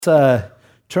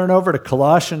Turn over to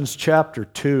Colossians chapter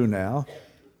 2 now.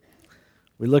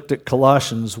 We looked at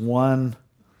Colossians 1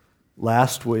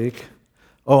 last week.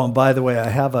 Oh, and by the way, I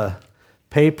have a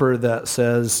paper that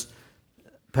says,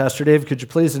 Pastor Dave, could you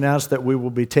please announce that we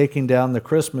will be taking down the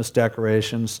Christmas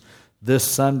decorations this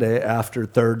Sunday after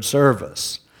third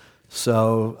service?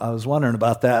 So I was wondering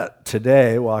about that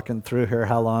today, walking through here,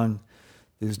 how long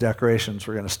these decorations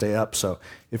were going to stay up. So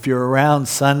if you're around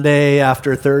Sunday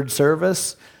after third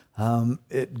service,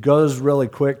 it goes really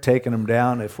quick taking them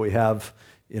down if we have,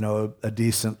 a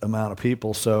decent amount of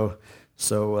people. So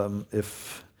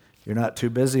if you're not too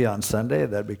busy on Sunday,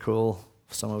 that'd be cool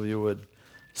if some of you would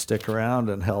stick around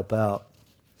and help out.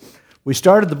 We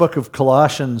started the book of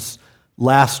Colossians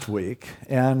last week,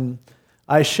 and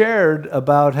I shared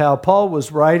about how Paul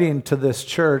was writing to this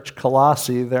church,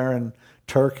 Colossae, there in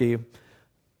Turkey.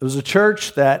 It was a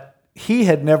church that he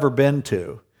had never been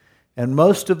to. And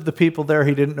most of the people there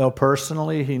he didn't know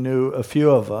personally. He knew a few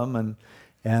of them.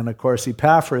 And of course,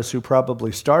 Epaphras, who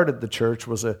probably started the church,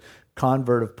 was a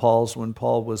convert of Paul's when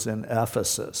Paul was in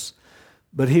Ephesus.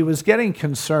 But he was getting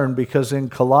concerned because in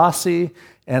Colossae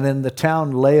and in the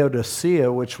town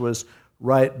Laodicea, which was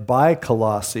right by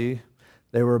Colossae,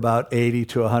 they were about 80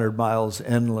 to 100 miles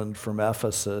inland from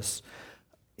Ephesus,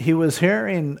 he was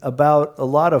hearing about a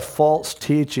lot of false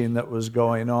teaching that was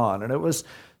going on. And it was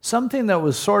something that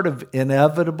was sort of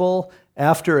inevitable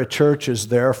after a church is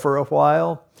there for a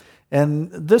while.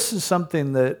 And this is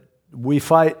something that we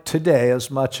fight today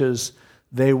as much as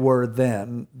they were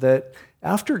then, that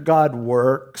after God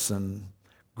works and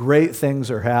great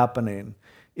things are happening,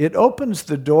 it opens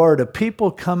the door to people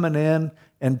coming in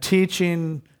and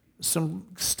teaching some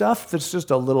stuff that's just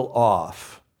a little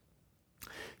off.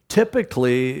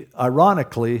 Typically,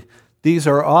 ironically, these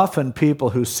are often people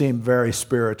who seem very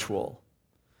spiritual.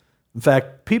 In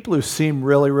fact, people who seem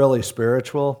really, really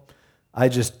spiritual, I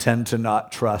just tend to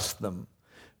not trust them.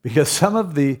 Because some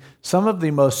of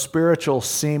the most spiritual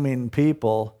seeming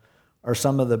people are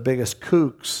some of the biggest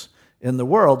kooks in the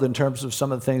world in terms of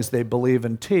some of the things they believe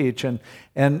and teach.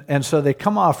 And so they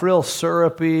come off real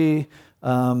syrupy,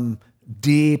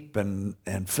 deep and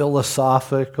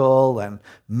philosophical and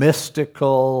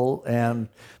mystical.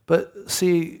 But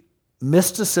see,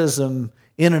 mysticism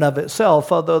in and of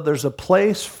itself, although there's a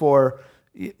place for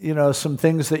some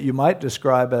things that you might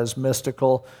describe as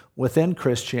mystical within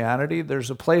Christianity,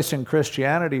 there's a place in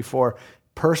Christianity for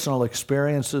personal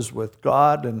experiences with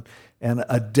God and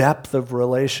a depth of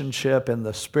relationship in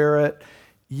the Spirit.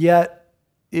 Yet,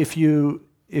 if you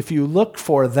look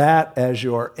for that as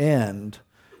your end,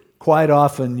 quite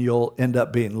often you'll end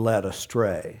up being led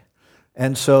astray.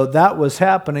 And so that was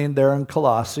happening there in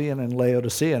Colossae and in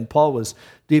Laodicea, and Paul was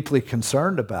deeply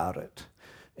concerned about it.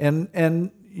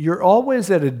 And you're always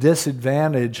at a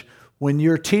disadvantage when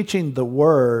you're teaching the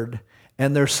Word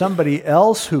and there's somebody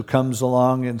else who comes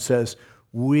along and says,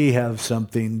 we have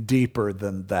something deeper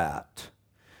than that.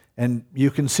 And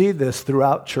you can see this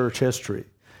throughout church history.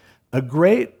 A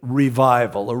great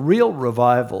revival, a real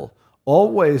revival,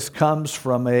 always comes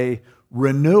from a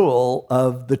renewal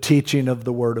of the teaching of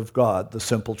the Word of God, the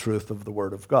simple truth of the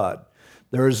Word of God.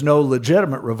 There is no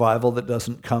legitimate revival that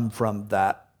doesn't come from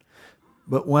that.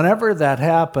 But whenever that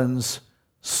happens,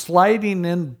 sliding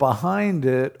in behind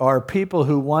it are people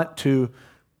who want to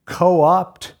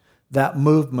co-opt that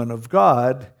movement of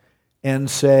God and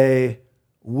say,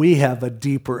 we have a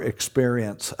deeper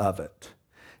experience of it.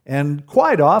 And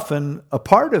quite often, a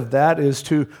part of that is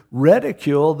to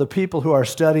ridicule the people who are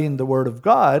studying the Word of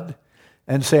God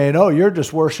and saying, oh, you're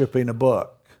just worshiping a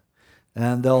book.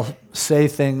 And they'll say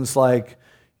things like,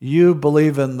 you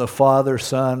believe in the Father,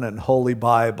 Son, and Holy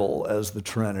Bible as the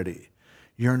Trinity.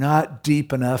 You're not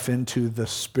deep enough into the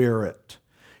Spirit.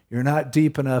 You're not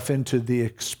deep enough into the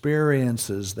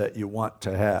experiences that you want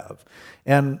to have.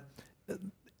 And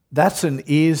that's an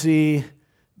easy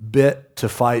bit to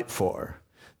fight for.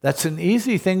 That's an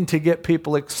easy thing to get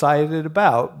people excited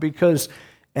about because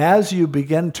as you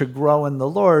begin to grow in the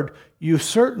Lord, you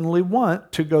certainly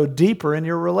want to go deeper in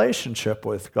your relationship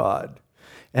with God.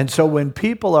 And so when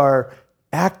people are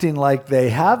acting like they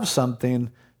have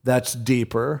something that's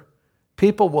deeper,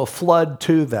 people will flood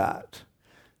to that.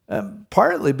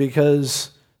 Partly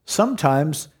because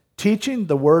sometimes teaching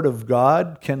the Word of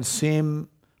God can seem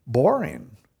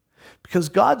boring. Because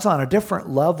God's on a different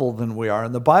level than we are,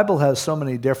 and the Bible has so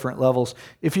many different levels.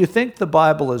 If you think the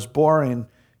Bible is boring,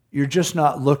 you're just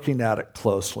not looking at it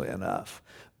closely enough.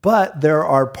 But there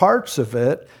are parts of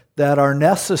it that are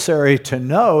necessary to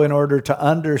know in order to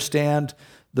understand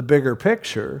the bigger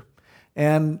picture.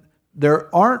 And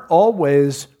there aren't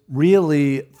always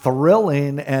really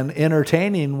thrilling and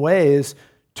entertaining ways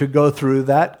to go through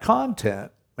that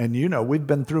content. And we've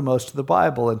been through most of the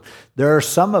Bible, and there are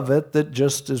some of it that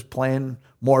just is plain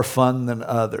more fun than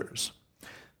others.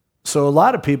 So a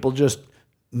lot of people just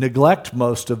neglect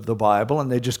most of the Bible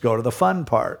and they just go to the fun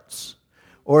parts.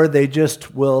 Or they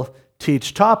just will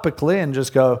teach topically and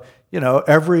just go,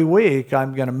 every week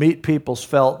I'm going to meet people's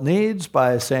felt needs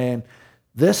by saying,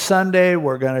 this Sunday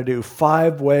we're going to do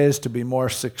 5 ways to be more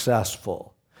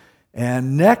successful.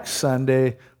 And next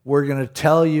Sunday we're going to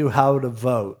tell you how to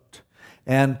vote.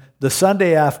 And the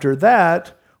Sunday after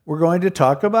that, we're going to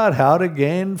talk about how to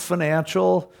gain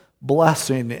financial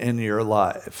blessing in your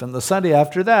life. And the Sunday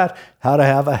after that, how to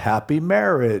have a happy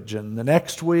marriage. And the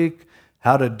next week,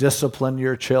 how to discipline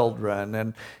your children.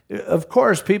 And of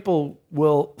course, people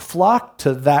will flock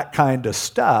to that kind of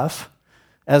stuff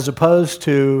as opposed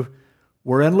to,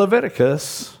 we're in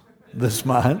Leviticus this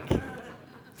month.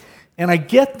 And I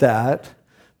get that,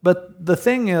 but the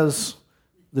thing is,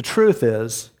 the truth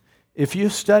is, if you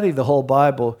study the whole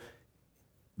Bible,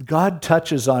 God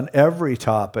touches on every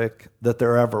topic that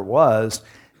there ever was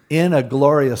in a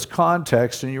glorious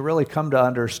context, and you really come to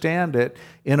understand it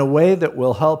in a way that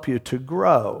will help you to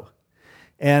grow.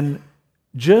 And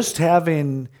just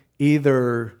having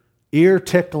either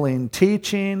ear-tickling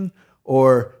teaching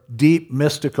or deep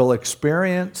mystical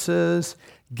experiences,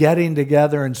 getting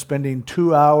together and spending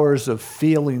 2 hours of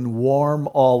feeling warm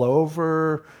all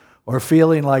over, or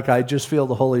feeling like I just feel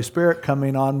the Holy Spirit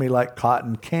coming on me like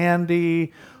cotton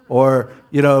candy, or,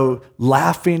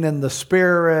 laughing in the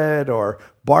Spirit, or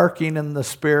barking in the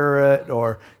Spirit,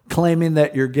 or claiming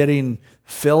that you're getting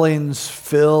fillings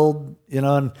filled,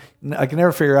 and I can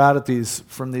never figure out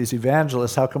from these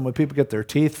evangelists, how come when people get their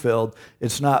teeth filled,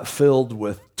 it's not filled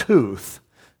with tooth,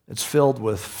 it's filled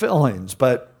with fillings.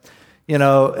 But,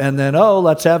 and then,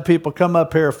 let's have people come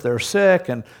up here if they're sick,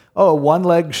 and, one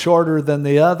leg shorter than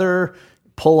the other,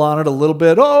 pull on it a little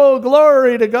bit,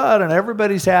 glory to God, and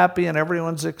everybody's happy and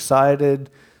everyone's excited.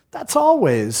 That's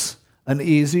always an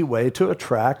easy way to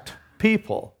attract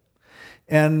people.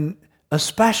 And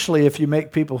especially if you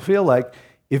make people feel like,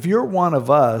 if you're one of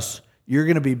us, you're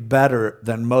going to be better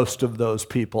than most of those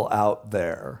people out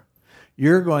there.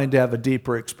 You're going to have a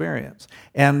deeper experience.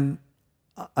 And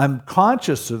I'm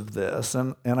conscious of this,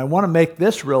 and I want to make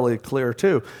this really clear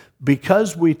too.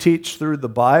 Because we teach through the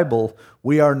Bible,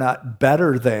 we are not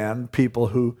better than people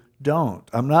who don't.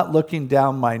 I'm not looking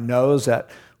down my nose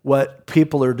at what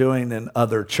people are doing in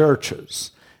other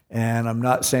churches. And I'm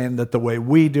not saying that the way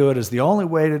we do it is the only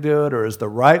way to do it or is the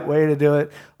right way to do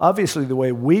it. Obviously, the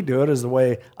way we do it is the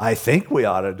way I think we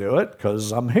ought to do it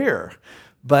because I'm here.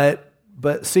 But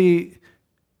see,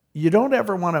 you don't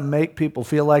ever want to make people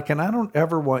feel like, and I don't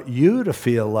ever want you to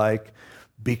feel like,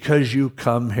 because you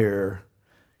come here,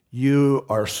 you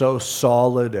are so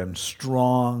solid and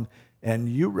strong, and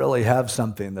you really have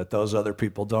something that those other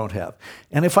people don't have.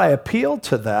 And if I appealed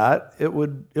to that, it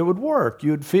would work.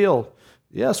 You'd feel,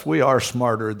 yes, we are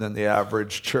smarter than the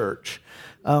average church.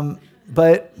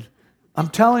 But I'm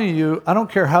telling you, I don't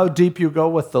care how deep you go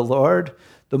with the Lord,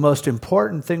 the most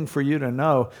important thing for you to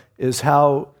know is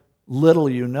how little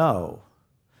you know.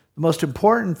 The most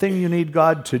important thing you need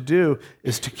God to do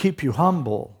is to keep you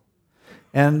humble.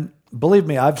 And believe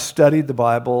me, I've studied the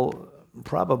Bible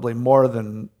probably more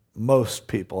than most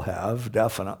people have,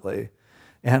 definitely.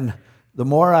 And the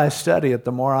more I study it,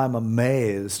 the more I'm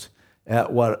amazed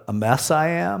at what a mess I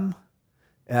am,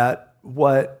 at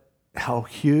how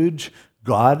huge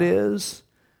God is,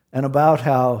 and about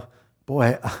how,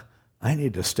 boy, I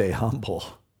need to stay humble.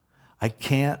 I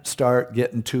can't start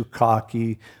getting too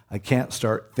cocky. I can't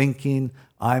start thinking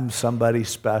I'm somebody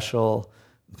special.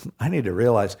 I need to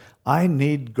realize I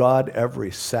need God every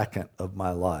second of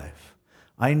my life.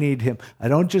 I need Him. I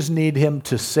don't just need Him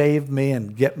to save me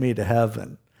and get me to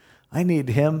heaven. I need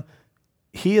Him.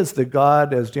 He is the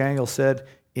God, as Daniel said,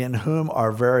 in whom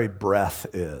our very breath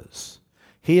is.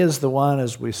 He is the one,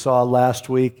 as we saw last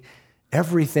week,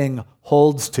 everything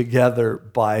holds together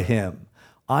by Him.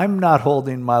 I'm not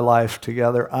holding my life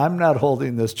together. I'm not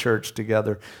holding this church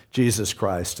together. Jesus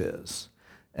Christ is.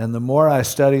 And the more I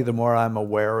study, the more I'm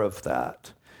aware of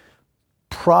that.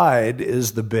 Pride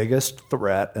is the biggest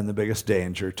threat and the biggest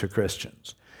danger to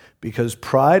Christians, because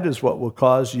pride is what will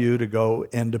cause you to go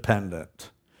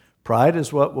independent. Pride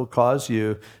is what will cause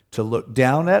you to look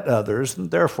down at others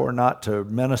and therefore not to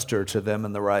minister to them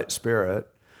in the right spirit.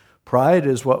 Pride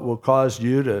is what will cause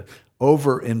you to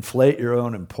overinflate your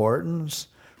own importance.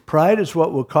 Pride is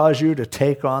what will cause you to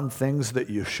take on things that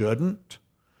you shouldn't.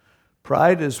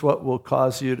 Pride is what will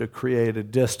cause you to create a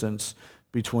distance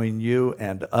between you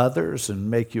and others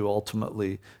and make you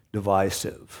ultimately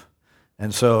divisive.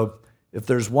 And so if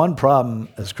there's one problem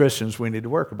as Christians we need to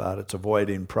work about, it's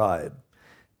avoiding pride.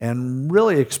 And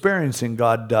really experiencing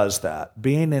God does that.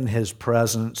 Being in his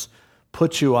presence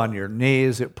puts you on your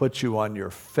knees. It puts you on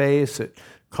your face. It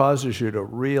causes you to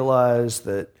realize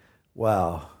that,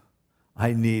 wow,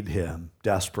 I need him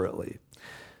desperately.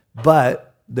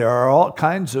 But there are all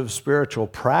kinds of spiritual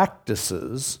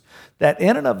practices that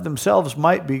in and of themselves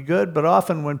might be good, but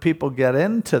often when people get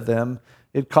into them,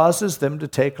 it causes them to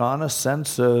take on a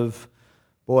sense of,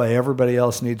 boy, everybody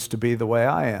else needs to be the way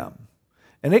I am.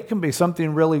 And it can be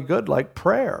something really good like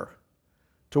prayer,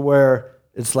 to where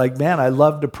it's like, man, I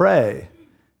love to pray.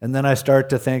 And then I start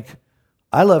to think,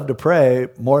 I love to pray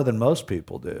more than most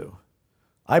people do.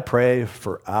 I pray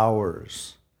for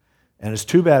hours. And it's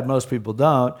too bad most people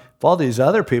don't. If all these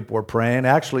other people were praying,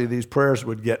 actually these prayers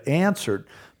would get answered.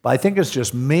 But I think it's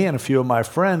just me and a few of my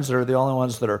friends that are the only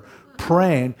ones that are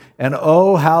praying. And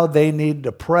oh, how they need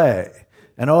to pray.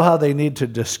 And oh, how they need to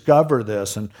discover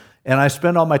this. And I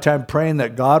spend all my time praying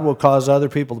that God will cause other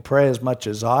people to pray as much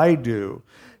as I do.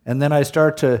 And then I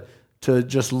start to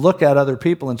just look at other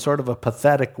people in sort of a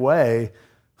pathetic way.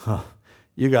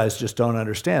 You guys just don't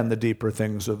understand the deeper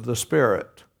things of the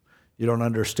Spirit. You don't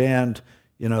understand,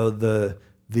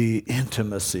 the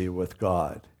intimacy with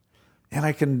God. And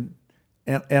I can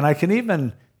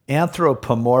even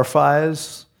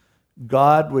anthropomorphize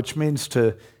God, which means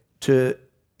to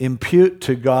impute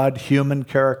to God human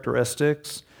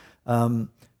characteristics.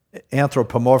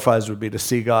 Anthropomorphize would be to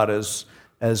see God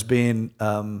as being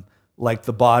like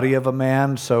the body of a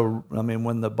man. So,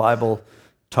 when the Bible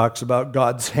talks about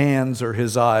God's hands or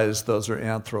his eyes, those are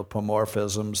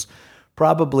anthropomorphisms.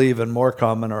 Probably even more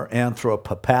common are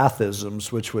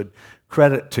anthropopathisms, which would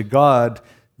credit to God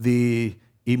the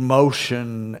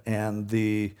emotion and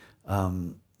the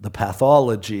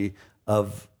pathology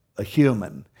of a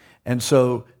human. And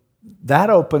so that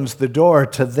opens the door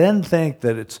to then think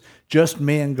that it's just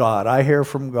me and God. I hear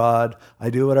from God, I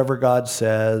do whatever God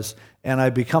says, and I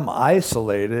become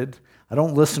isolated. I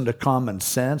don't listen to common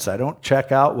sense. I don't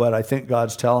check out what I think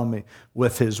God's telling me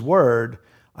with his word.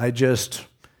 I just,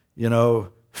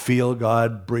 feel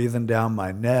God breathing down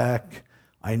my neck.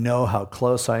 I know how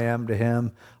close I am to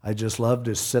him. I just love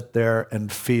to sit there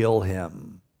and feel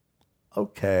him.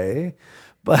 Okay.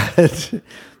 But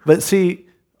see,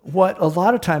 what a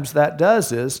lot of times that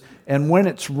does is, and when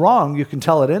it's wrong, you can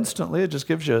tell it instantly. It just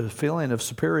gives you a feeling of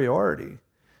superiority,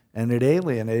 and it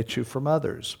alienates you from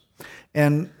others.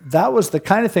 And that was the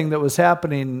kind of thing that was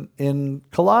happening in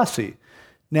Colossae.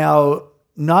 Now,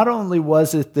 not only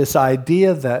was it this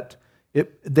idea that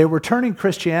they were turning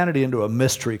Christianity into a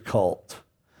mystery cult,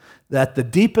 that the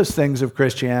deepest things of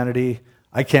Christianity,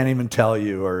 I can't even tell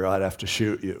you or I'd have to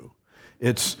shoot you.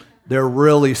 They're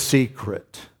really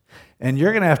secret. And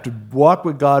you're going to have to walk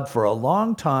with God for a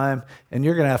long time, and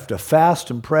you're going to have to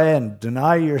fast and pray and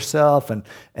deny yourself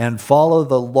and follow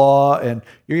the law, and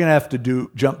you're going to have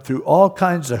to jump through all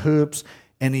kinds of hoops,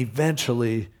 and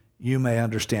eventually you may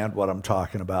understand what I'm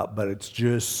talking about, but it's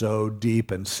just so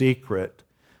deep and secret,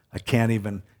 I can't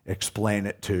even explain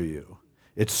it to you.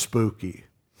 It's spooky.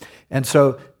 And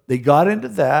so they got into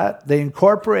that. They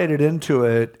incorporated into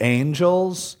it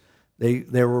angels. They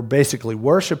were basically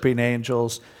worshiping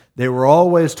angels. They were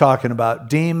always talking about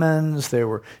demons. They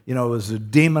were, it was a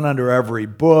demon under every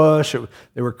bush.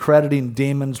 They were crediting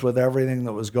demons with everything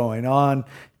that was going on,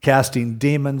 casting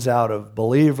demons out of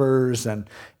believers, and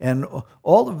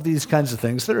all of these kinds of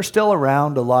things that are still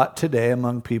around a lot today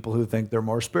among people who think they're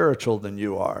more spiritual than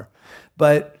you are.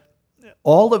 But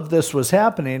all of this was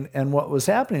happening, and what was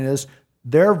happening is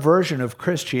their version of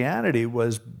Christianity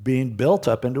was being built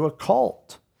up into a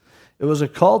cult. It was a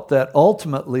cult that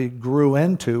ultimately grew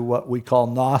into what we call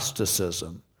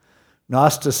Gnosticism.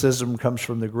 Gnosticism comes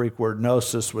from the Greek word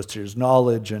gnosis, which is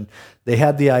knowledge, and they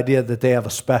had the idea that they have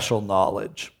a special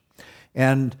knowledge.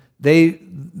 And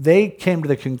they came to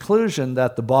the conclusion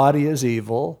that the body is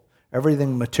evil,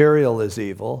 everything material is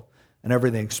evil, and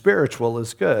everything spiritual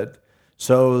is good.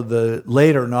 So the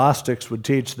later Gnostics would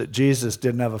teach that Jesus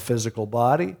didn't have a physical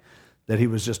body, that he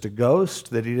was just a ghost,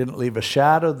 that he didn't leave a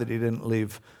shadow, that he didn't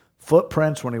leave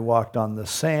footprints when he walked on the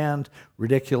sand,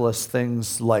 ridiculous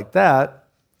things like that,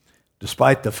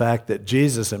 despite the fact that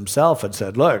Jesus himself had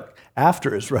said, look,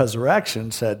 after his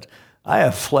resurrection, said, I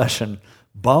have flesh and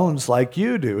bones like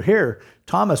you do. Here,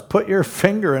 Thomas, put your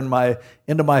finger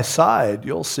into my side.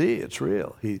 You'll see it's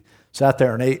real. He sat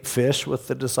there and ate fish with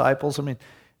the disciples.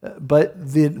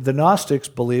 But the Gnostics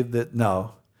believed that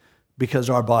no, because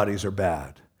our bodies are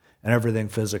bad. And everything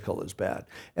physical is bad.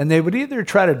 And they would either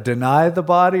try to deny the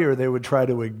body or they would try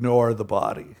to ignore the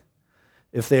body.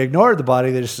 If they ignored the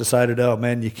body, they just decided, oh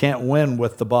man, you can't win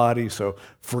with the body, so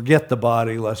forget the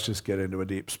body, let's just get into a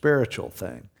deep spiritual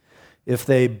thing. If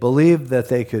they believed that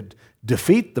they could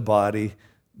defeat the body,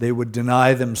 they would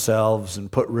deny themselves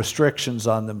and put restrictions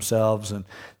on themselves, and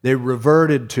they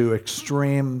reverted to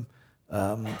extreme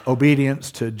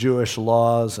obedience to Jewish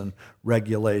laws and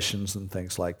regulations and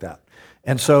things like that.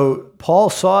 And so Paul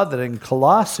saw that in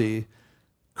Colossae,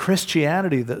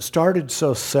 Christianity that started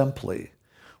so simply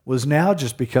was now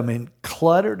just becoming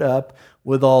cluttered up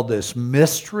with all this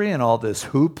mystery and all this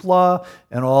hoopla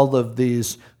and all of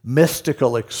these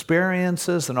mystical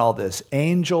experiences and all this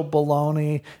angel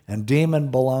baloney and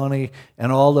demon baloney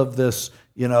and all of this,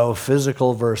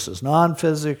 physical versus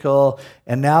non-physical.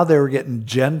 And now they were getting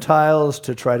Gentiles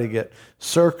to try to get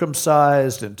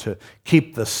circumcised and to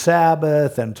keep the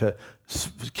Sabbath and to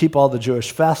keep all the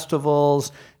Jewish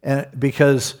festivals, and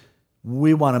because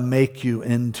we want to make you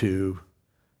into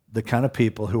the kind of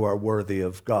people who are worthy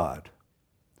of God.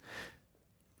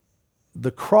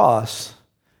 The cross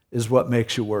is what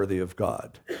makes you worthy of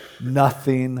God.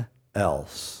 Nothing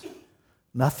else.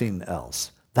 Nothing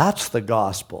else. That's the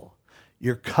gospel.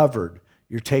 You're covered.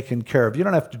 You're taken care of. You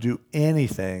don't have to do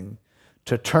anything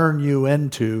to turn you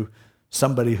into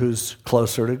somebody who's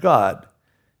closer to God.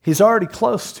 He's already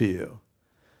close to you.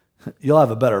 You'll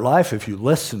have a better life if you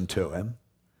listen to him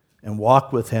and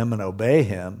walk with him and obey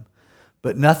him.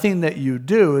 But nothing that you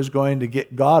do is going to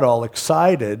get God all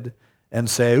excited and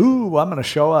say, ooh, I'm going to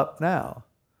show up now.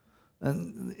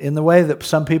 And in the way that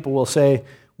some people will say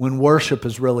when worship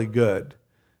is really good,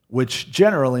 which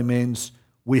generally means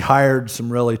we hired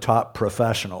some really top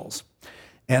professionals.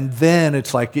 And then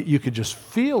it's like you could just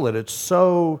feel it. It's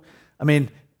so, and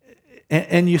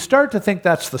you start to think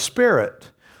that's the Spirit.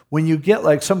 When you get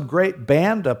like some great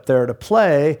band up there to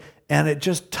play and it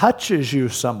just touches you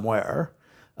somewhere,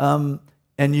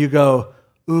 and you go,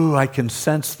 ooh, I can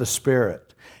sense the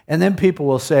Spirit. And then people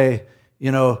will say,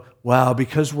 wow,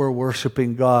 because we're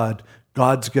worshiping God,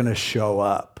 God's going to show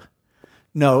up.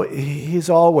 No, he's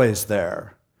always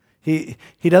there. He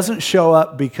doesn't show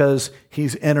up because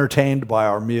he's entertained by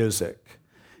our music.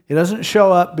 He doesn't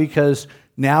show up because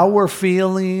now we're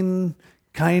feeling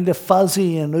kind of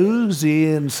fuzzy and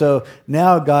oozy, and so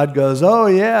now God goes, oh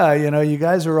yeah, you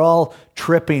guys are all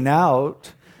tripping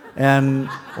out and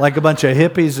like a bunch of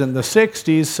hippies in the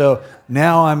 60s, so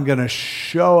now I'm going to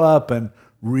show up and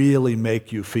really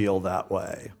make you feel that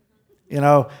way.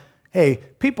 Hey,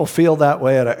 people feel that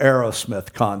way at an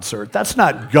Aerosmith concert. That's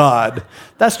not God.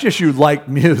 That's just you like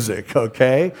music,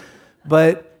 okay?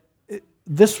 But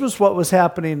this was what was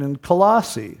happening in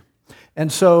Colossae. And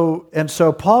so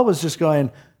Paul was just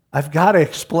going, I've got to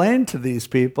explain to these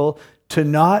people to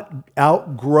not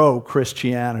outgrow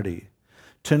Christianity,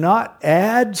 to not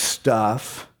add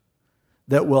stuff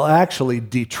that will actually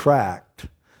detract,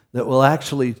 that will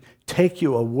actually take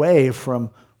you away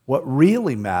from what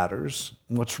really matters,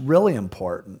 what's really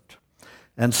important.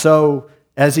 And so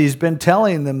as he's been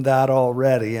telling them that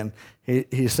already, and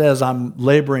he says, I'm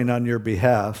laboring on your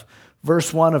behalf,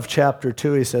 verse 1 of chapter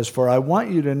 2, he says, for I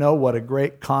want you to know what a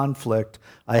great conflict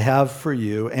I have for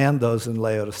you and those in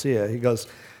Laodicea. He goes,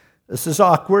 this is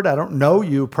awkward. I don't know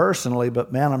you personally,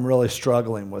 but man, I'm really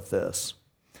struggling with this.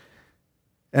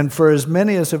 And for as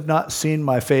many as have not seen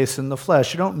my face in the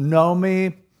flesh, you don't know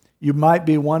me. You might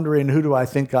be wondering, who do I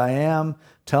think I am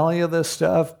telling you this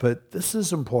stuff? But this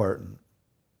is important.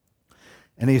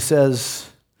 And he says,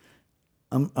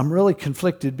 I'm really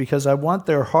conflicted because I want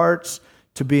their hearts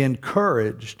to be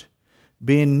encouraged,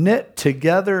 being knit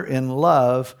together in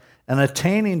love, and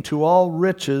attaining to all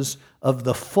riches of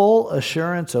the full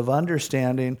assurance of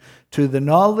understanding, to the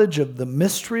knowledge of the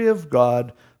mystery of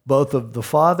God, both of the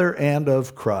Father and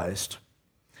of Christ.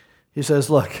 He says,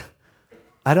 look,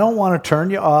 I don't want to turn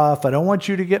you off. I don't want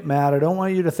you to get mad. I don't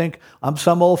want you to think I'm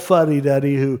some old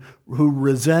fuddy-duddy who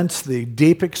resents the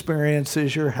deep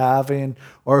experiences you're having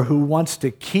or who wants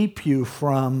to keep you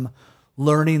from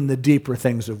learning the deeper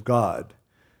things of God.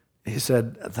 He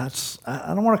said,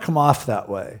 I don't want to come off that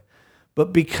way.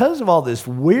 But because of all this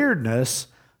weirdness,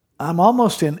 I'm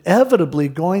almost inevitably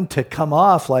going to come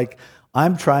off like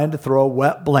I'm trying to throw a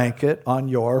wet blanket on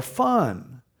your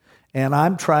fun. And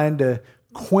I'm trying to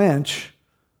quench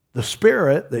the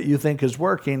Spirit that you think is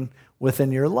working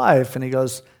within your life. And he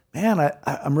goes, man,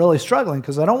 I'm really struggling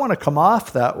because I don't want to come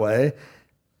off that way.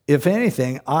 If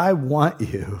anything, I want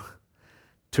you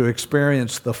to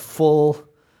experience the full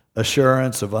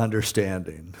assurance of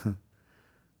understanding.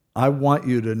 I want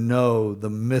you to know the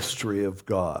mystery of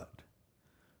God,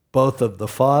 both of the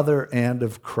Father and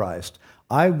of Christ.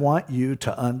 I want you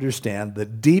to understand the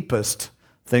deepest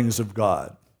things of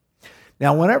God.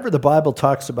 Now, whenever the Bible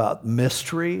talks about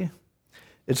mystery,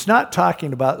 it's not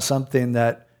talking about something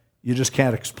that you just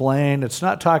can't explain. It's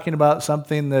not talking about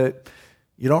something that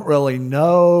you don't really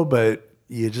know, but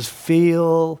you just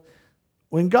feel.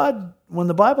 When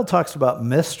the Bible talks about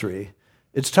mystery,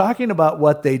 it's talking about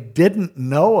what they didn't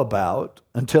know about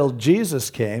until Jesus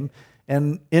came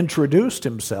and introduced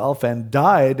himself and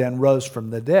died and rose from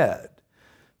the dead.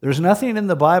 There's nothing in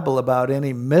the Bible about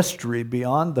any mystery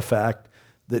beyond the fact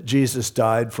that Jesus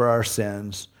died for our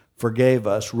sins, forgave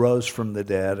us, rose from the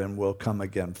dead, and will come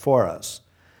again for us.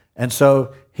 And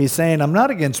so he's saying, I'm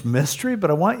not against mystery, but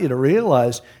I want you to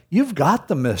realize you've got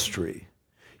the mystery.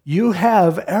 You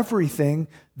have everything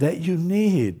that you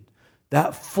need,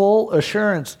 that full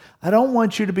assurance. I don't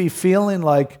want you to be feeling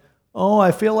like, oh,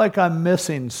 I feel like I'm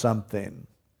missing something.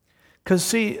 Because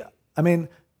see,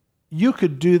 you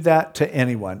could do that to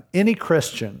anyone, any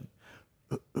Christian.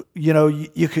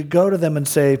 You could go to them and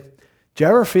say, do you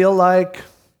ever feel like,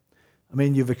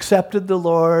 you've accepted the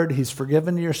Lord, he's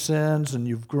forgiven your sins, and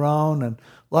you've grown, and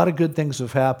a lot of good things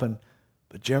have happened,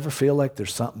 but do you ever feel like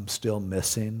there's something still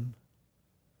missing?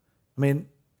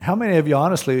 How many of you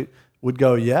honestly would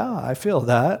go, yeah, I feel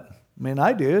that?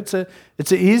 I do. It's an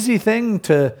easy thing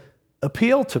to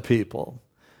appeal to people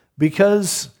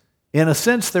because, in a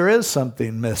sense, there is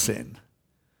something missing.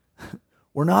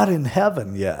 We're not in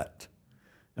heaven yet,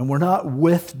 and we're not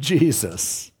with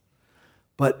Jesus,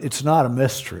 but it's not a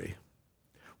mystery.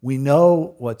 We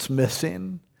know what's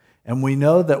missing, and we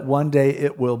know that one day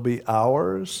it will be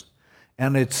ours,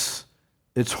 and it's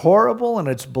horrible and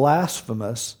it's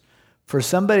blasphemous for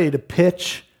somebody to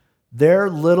pitch their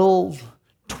little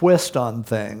twist on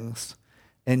things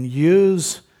and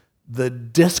use the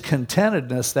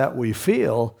discontentedness that we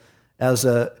feel as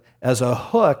a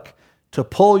hook to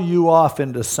pull you off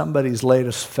into somebody's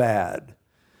latest fad.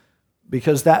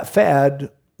 Because that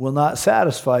fad will not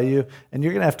satisfy you, and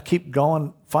you're going to have to keep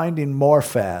going, finding more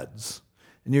fads.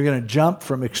 And you're going to jump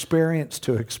from experience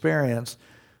to experience.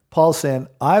 Paul's saying,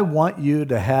 I want you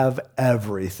to have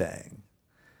everything.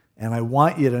 And I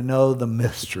want you to know the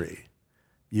mystery.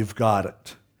 You've got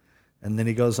it. And then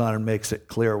he goes on and makes it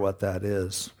clear what that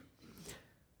is.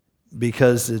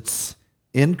 Because it's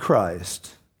in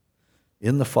Christ,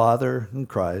 in the Father, and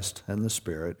Christ, and the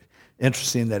Spirit.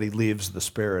 Interesting that he leaves the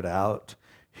Spirit out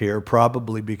here,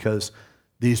 probably because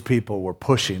these people were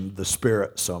pushing the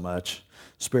Spirit so much.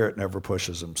 Spirit never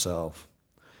pushes himself.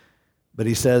 But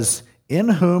he says, in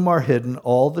whom are hidden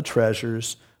all the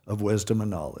treasures of wisdom and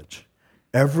knowledge.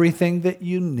 Everything that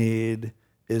you need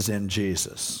is in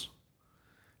Jesus.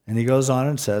 And he goes on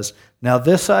and says, now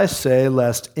this I say,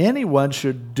 lest anyone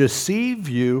should deceive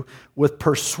you with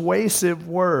persuasive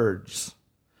words.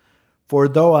 For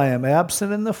though I am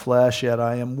absent in the flesh, yet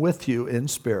I am with you in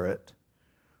spirit,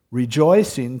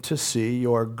 rejoicing to see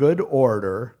your good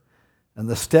order and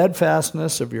the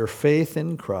steadfastness of your faith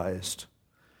in Christ.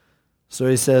 So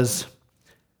he says,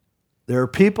 there are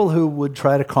people who would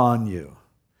try to con you,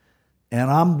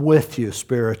 and I'm with you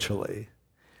spiritually,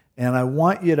 and I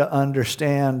want you to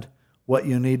understand what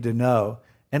you need to know.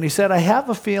 And he said, I have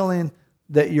a feeling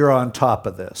that you're on top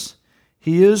of this.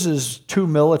 He uses two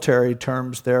military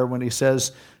terms there when he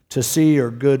says to see your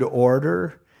good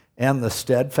order and the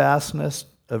steadfastness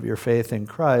of your faith in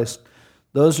Christ.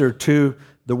 Those are two.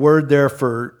 The word there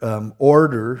for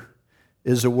order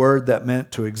is a word that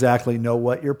meant to exactly know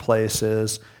what your place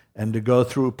is and to go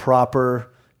through a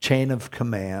proper chain of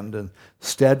command. And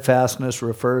steadfastness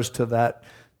refers to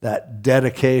that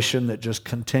dedication that just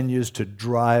continues to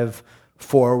drive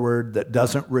forward, that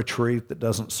doesn't retreat, that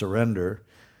doesn't surrender.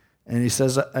 And he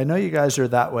says, I know you guys are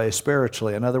that way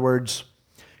spiritually. In other words,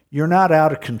 you're not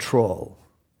out of control.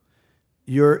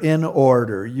 You're in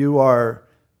order. You are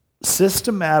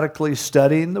systematically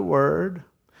studying the Word,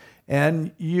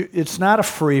 and it's not a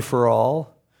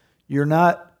free-for-all. You're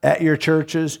not, at your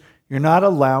churches, you're not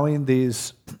allowing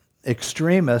these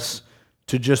extremists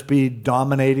to just be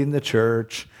dominating the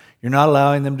church. You're not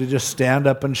allowing them to just stand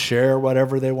up and share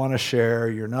whatever they want to share.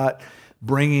 You're not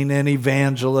bringing in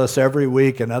evangelists every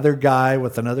week, another guy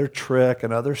with another trick,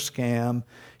 another scam.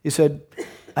 He said,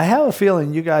 I have a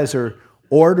feeling you guys are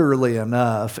orderly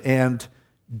enough and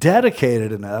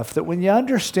dedicated enough that when you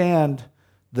understand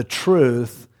the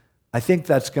truth, I think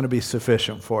that's going to be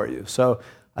sufficient for you. So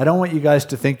I don't want you guys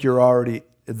to think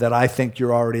I think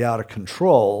you're already out of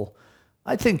control.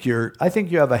 I think you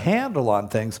have a handle on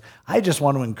things. I just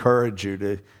want to encourage you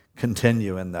to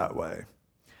continue in that way.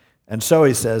 And so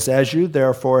he says, as you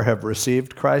therefore have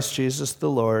received Christ Jesus the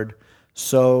Lord,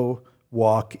 so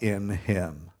walk in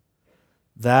him.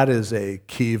 That is a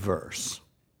key verse.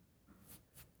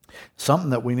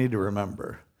 Something that we need to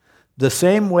remember. The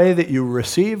same way that you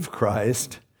receive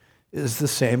Christ is the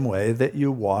same way that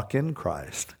you walk in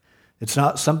Christ. It's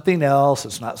not something else.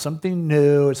 It's not something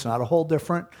new. It's not a whole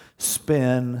different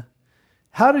spin.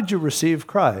 How did you receive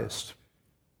Christ?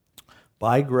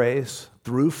 By grace,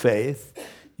 through faith.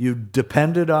 You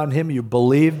depended on him. You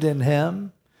believed in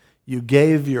him. You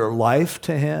gave your life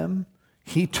to him.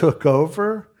 He took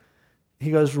over.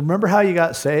 He goes, remember how you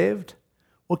got saved?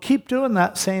 Well, keep doing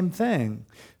that same thing.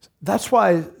 That's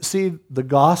why, see, the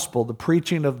gospel, the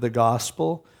preaching of the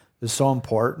gospel is so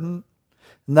important.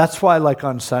 And that's why, like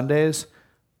on Sundays,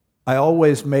 I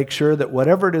always make sure that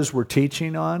whatever it is we're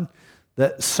teaching on,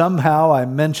 that somehow I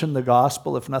mention the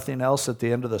gospel, if nothing else, at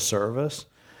the end of the service.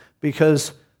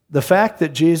 Because the fact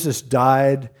that Jesus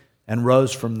died and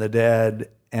rose from the dead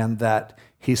and that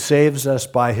he saves us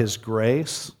by his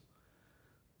grace,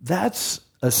 that's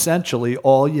essentially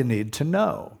all you need to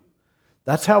know.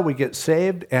 That's how we get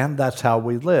saved, and that's how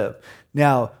we live.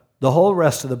 Now, the whole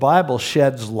rest of the Bible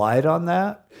sheds light on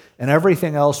that, and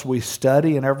everything else we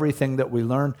study and everything that we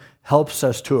learn helps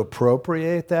us to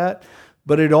appropriate that,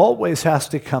 but it always has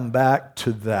to come back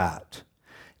to that.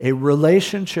 A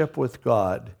relationship with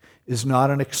God is not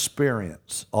an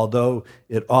experience, although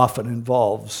it often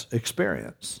involves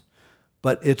experience.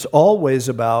 But it's always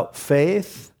about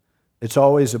faith, it's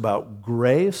always about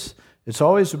grace, it's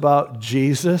always about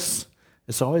Jesus,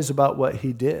 it's always about what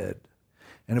he did.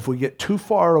 And if we get too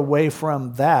far away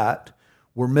from that,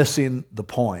 we're missing the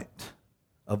point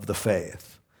of the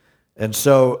faith. And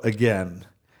so, again,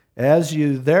 as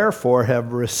you therefore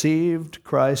have received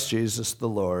Christ Jesus the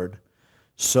Lord,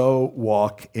 so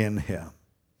walk in him.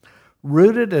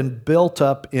 Rooted and built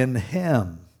up in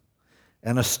him,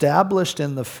 and established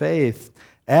in the faith,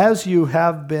 as you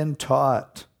have been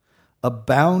taught,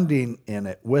 abounding in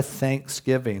it with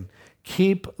thanksgiving.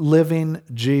 Keep living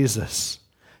Jesus.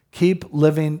 Keep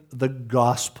living the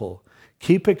gospel.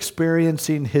 Keep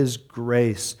experiencing his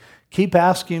grace. Keep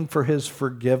asking for his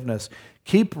forgiveness.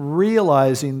 Keep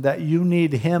realizing that you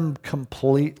need him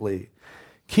completely.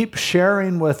 Keep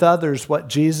sharing with others what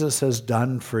Jesus has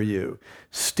done for you.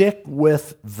 Stick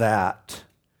with that.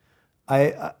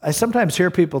 I sometimes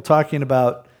hear people talking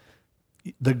about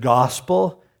the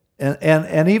gospel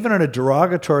and even in a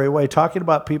derogatory way, talking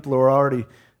about people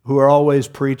who are always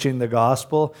preaching the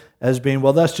gospel as being,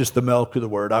 well, that's just the milk of the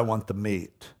word. I want the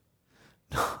meat.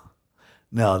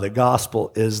 No, the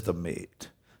gospel is the meat.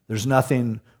 There's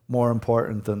nothing more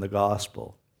important than the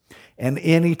gospel. And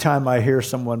anytime I hear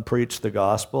someone preach the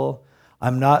gospel,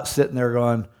 I'm not sitting there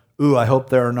going, ooh, I hope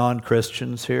there are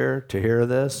non-Christians here to hear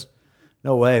this.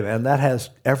 No way, man. That has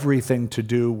everything to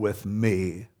do with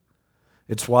me.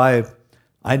 It's why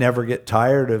I never get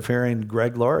tired of hearing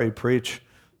Greg Laurie preach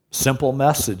simple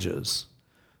messages.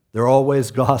 They're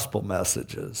always gospel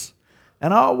messages.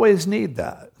 And I always need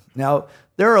that. Now,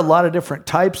 there are a lot of different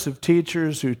types of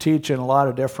teachers who teach in a lot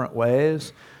of different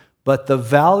ways, but the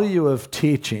value of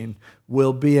teaching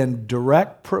will be in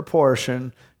direct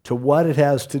proportion to what it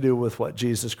has to do with what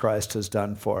Jesus Christ has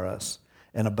done for us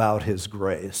and about his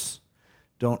grace.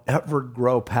 Don't ever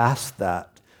grow past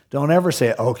that. Don't ever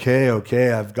say,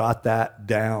 okay, I've got that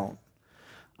down.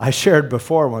 I shared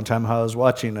before one time how I was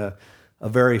watching a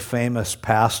very famous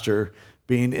pastor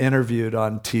being interviewed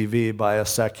on TV by a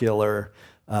secular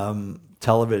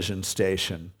television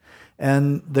station.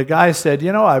 And the guy said,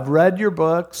 I've read your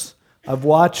books. I've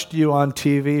watched you on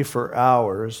TV for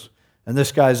hours. And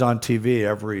this guy's on TV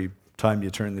every time you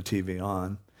turn the TV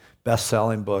on,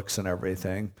 best-selling books and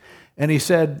everything. And he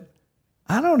said,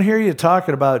 I don't hear you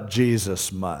talking about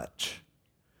Jesus much.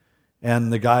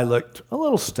 And the guy looked a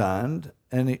little stunned.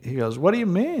 And he goes, what do you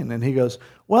mean? And he goes,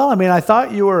 well, I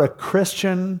thought you were a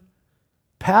Christian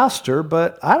pastor,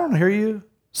 but I don't hear you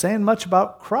saying much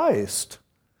about Christ.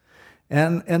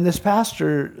 And this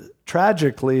pastor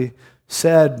tragically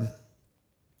said,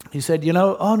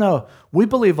 oh no, we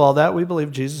believe all that. We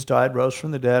believe Jesus died, rose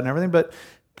from the dead and everything, but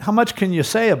how much can you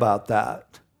say about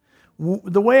that?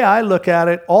 The way I look at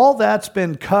it, all that's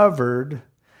been covered,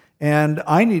 and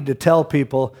I need to tell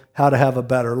people how to have a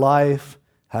better life,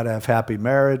 how to have happy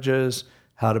marriages,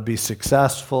 how to be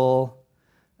successful.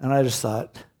 And I just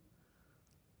thought,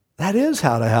 that is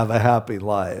how to have a happy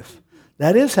life.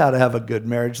 That is how to have a good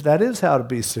marriage. That is how to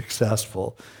be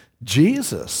successful.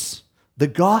 Jesus, the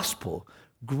gospel,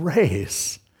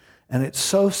 grace. And it's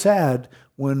so sad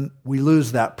when we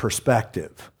lose that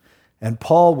perspective. And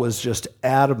Paul was just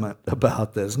adamant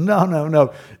about this.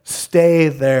 No. Stay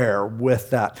there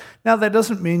with that. Now, that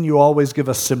doesn't mean you always give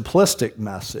a simplistic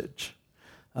message.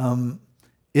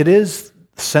 It is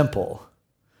simple.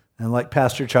 And like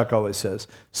Pastor Chuck always says,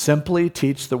 simply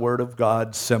teach the Word of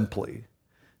God simply.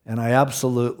 And I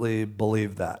absolutely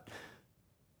believe that.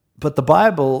 But the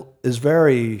Bible is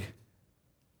very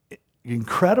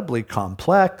incredibly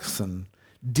complex and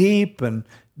deep, and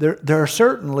there are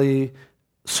certainly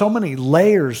so many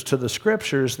layers to the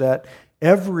Scriptures that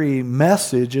every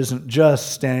message isn't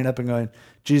just standing up and going,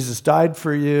 Jesus died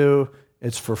for you,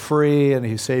 it's for free, and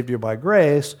he saved you by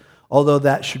grace. Although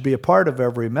that should be a part of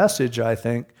every message, I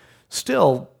think,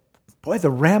 still, boy,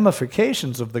 the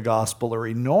ramifications of the gospel are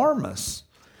enormous.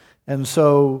 And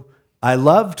so I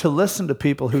love to listen to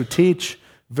people who teach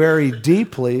very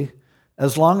deeply,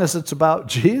 as long as it's about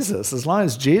Jesus, as long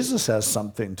as Jesus has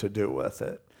something to do with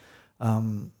it.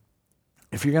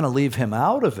 If you're going to leave him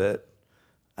out of it,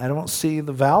 I don't see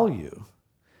the value.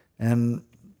 And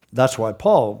that's why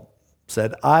Paul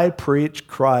said, I preach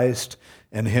Christ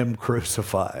and him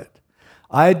crucified.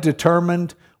 I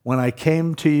determined when I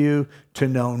came to you to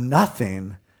know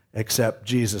nothing except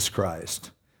Jesus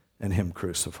Christ and him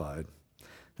crucified.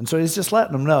 And so he's just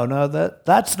letting them know, no,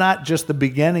 that's not just the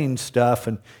beginning stuff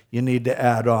and you need to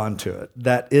add on to it.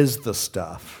 That is the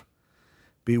stuff.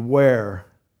 Beware,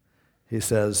 he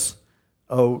says,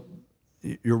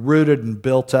 you're rooted and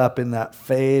built up in that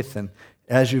faith, and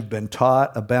as you've been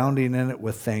taught, abounding in it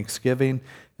with thanksgiving.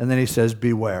 And then he says,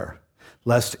 beware,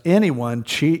 lest anyone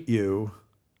cheat you,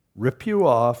 rip you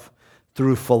off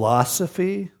through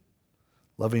philosophy,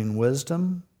 loving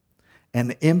wisdom,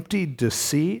 and empty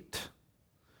deceit,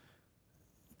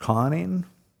 conning,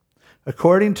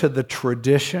 according to the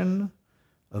tradition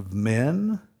of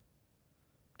men,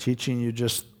 teaching you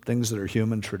just things that are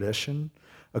human tradition,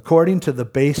 according to the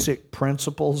basic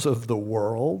principles of the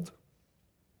world,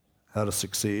 how to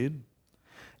succeed,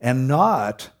 and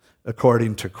not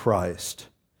according to Christ.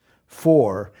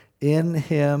 For in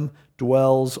him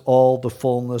dwells all the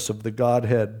fullness of the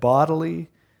Godhead bodily,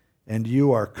 and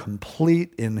you are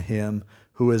complete in him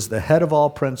who is the head of all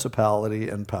principality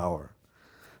and power.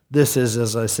 This is,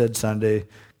 as I said Sunday,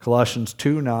 Colossians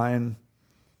 2:9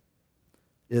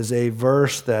 is a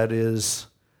verse that is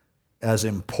as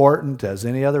important as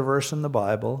any other verse in the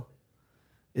Bible.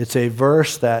 It's a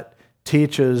verse that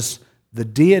teaches the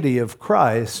deity of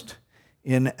Christ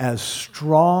in as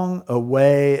strong a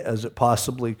way as it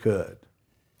possibly could.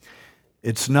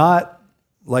 It's not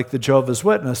like the Jehovah's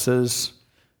Witnesses,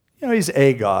 he's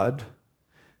a God.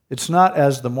 It's not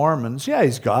as the Mormons,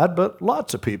 he's God, but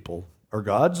lots of people are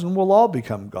gods and we'll all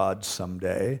become gods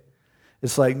someday.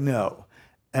 It's like, no,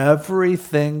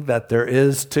 everything that there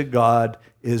is to God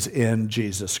is in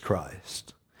Jesus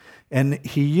Christ. And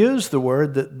he used the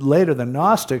word that later the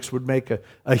Gnostics would make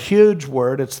a huge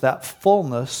word. It's that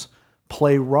fullness,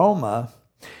 pleroma.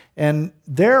 And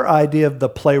their idea of the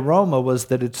pleroma was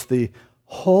that it's the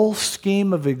whole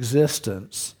scheme of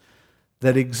existence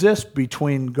that exists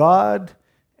between God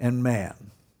and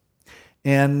man.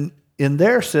 And in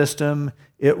their system,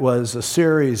 it was a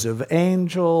series of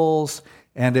angels,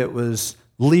 and it was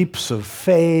leaps of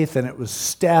faith, and it was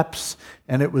steps,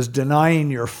 and it was denying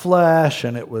your flesh,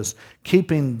 and it was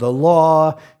keeping the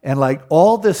law, and like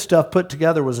all this stuff put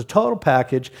together was a total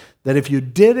package that if you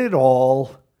did it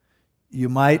all, you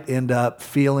might end up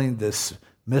feeling this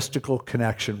mystical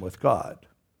connection with God.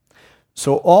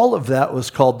 So all of that was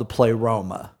called the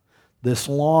pleroma, this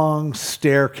long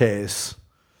stairway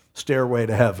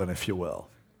to heaven, if you will.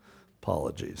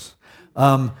 Apologies.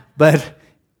 But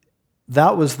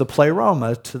that was the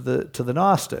pleroma to the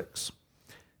Gnostics.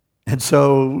 And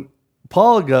so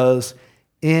Paul goes,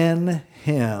 in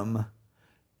him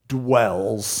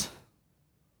dwells.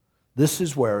 This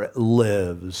is where it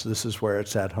lives. This is where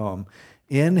it's at home.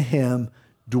 In him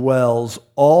dwells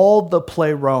all the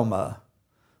pleroma,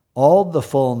 all the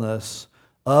fullness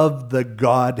of the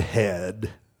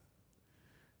Godhead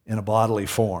in a bodily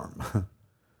form. A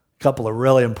couple of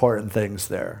really important things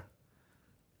there.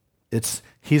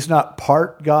 He's not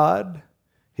part God.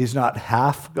 He's not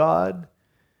half God.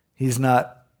 He's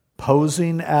not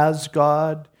posing as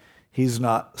God. He's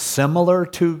not similar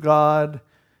to God.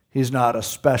 He's not a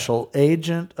special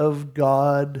agent of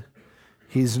God.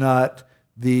 He's not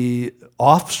the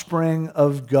offspring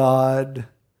of God.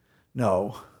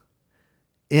 No.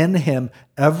 In him,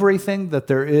 everything that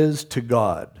there is to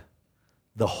God,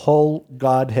 the whole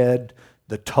Godhead,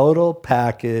 the total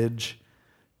package,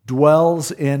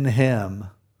 dwells in him.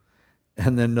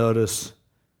 And then notice,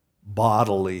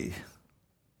 bodily.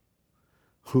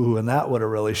 And that would have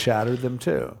really shattered them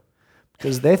too,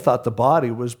 because they thought the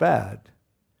body was bad.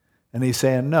 And he's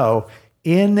saying, no,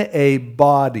 in a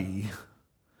body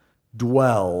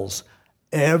dwells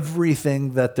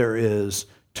everything that there is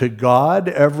to God,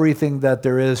 everything that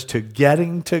there is to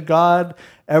getting to God,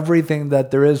 everything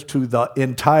that there is to the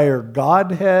entire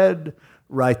Godhead,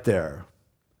 right there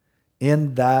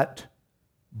in that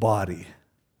body.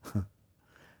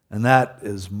 And that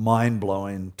is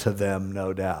mind-blowing to them,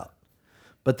 no doubt.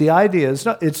 But the idea is,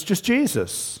 it's just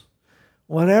Jesus.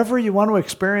 Whatever you want to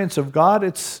experience of God,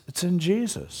 it's in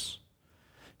Jesus.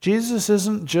 Jesus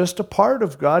isn't just a part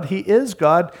of God. He is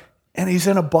God, and he's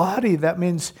in a body. That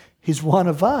means he's one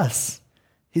of us.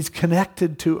 He's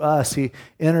connected to us. He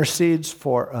intercedes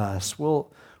for us.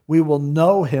 We will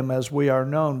know him as we are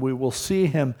known. We will see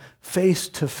him face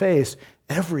to face,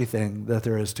 everything that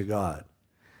there is to God.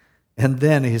 And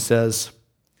then he says,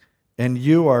 and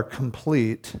you are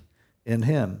complete in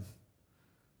him.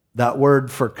 That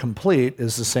word for complete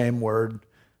is the same word,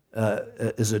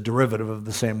 is a derivative of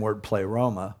the same word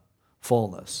pleroma,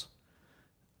 fullness.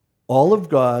 All of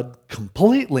God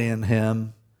completely in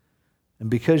him, and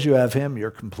because you have him,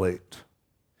 you're complete.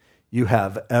 You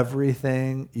have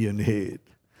everything you need.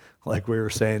 Like we were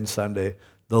saying Sunday,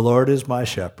 the Lord is my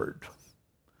shepherd,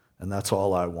 and that's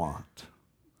all I want.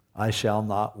 I shall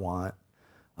not want.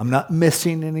 I'm not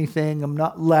missing anything. I'm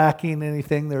not lacking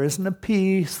anything. There isn't a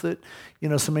piece that,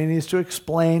 somebody needs to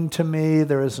explain to me.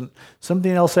 There isn't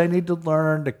something else I need to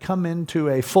learn to come into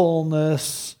a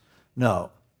fullness.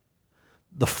 No.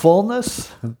 The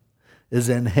fullness is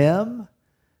in him,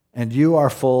 and you are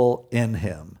full in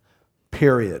him.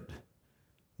 Period.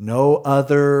 No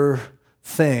other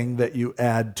thing that you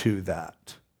add to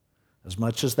that. As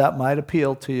much as that might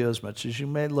appeal to you, as much as you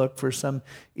may look for some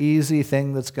easy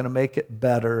thing that's going to make it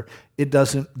better, it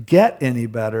doesn't get any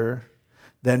better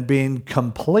than being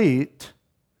complete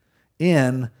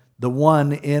in the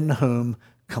one in whom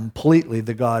completely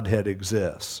the Godhead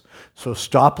exists. So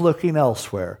stop looking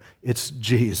elsewhere. It's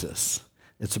Jesus.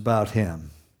 It's about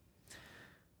him.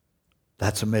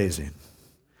 That's amazing.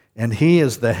 And he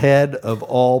is the head of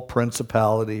all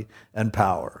principality and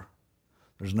power.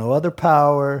 There's no other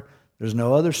power. There's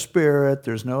no other spirit.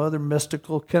 There's no other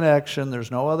mystical connection. There's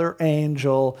no other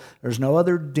angel. There's no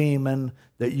other demon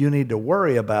that you need to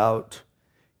worry about.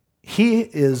 He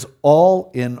is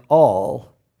all in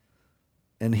all,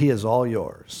 and he is all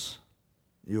yours.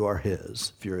 You are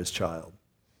his, if you're his child.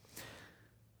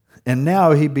 And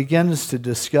now he begins to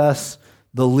discuss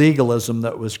the legalism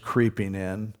that was creeping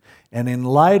in. And in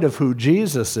light of who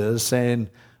Jesus is, saying,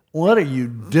 what are you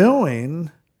doing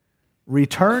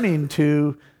returning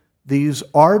to these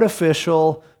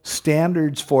artificial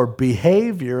standards for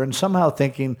behavior and somehow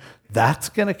thinking that's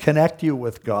going to connect you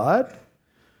with God?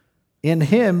 In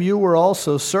him you were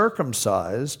also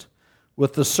circumcised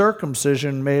with the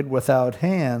circumcision made without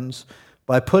hands,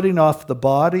 by putting off the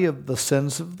body of the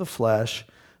sins of the flesh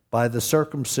by the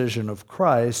circumcision of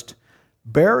Christ,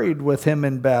 buried with him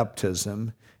in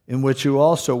baptism, in which you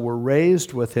also were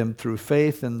raised with him through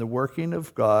faith in the working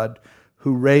of God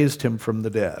who raised him from the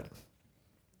dead.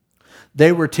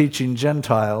 They were teaching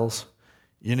Gentiles,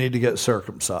 you need to get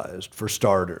circumcised, for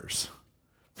starters.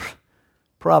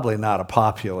 Probably not a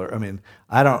popular,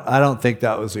 I don't think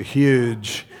that was a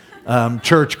huge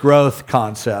church growth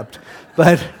concept,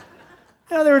 but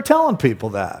they were telling people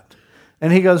that.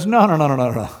 And he goes,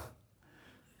 no.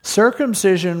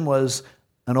 Circumcision was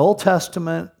an Old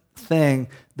Testament thing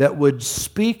that would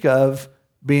speak of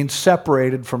being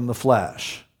separated from the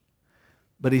flesh.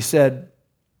 But he said,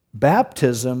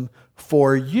 baptism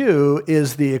for you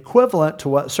is the equivalent to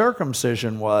what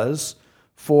circumcision was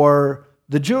for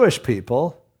the Jewish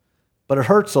people, but it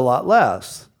hurts a lot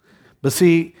less. But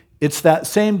see, it's that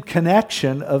same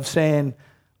connection of saying,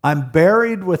 I'm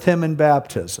buried with him in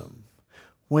baptism.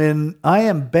 When I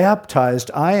am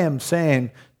baptized, I am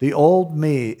saying the old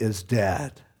me is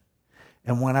dead.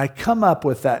 And when I come up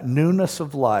with that newness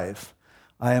of life,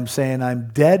 I am saying I'm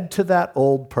dead to that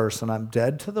old person. I'm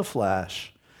dead to the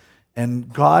flesh.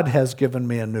 And God has given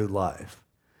me a new life.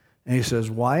 And he says,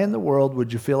 why in the world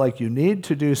would you feel like you need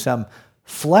to do some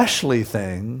fleshly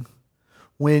thing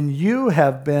when you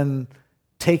have been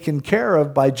taken care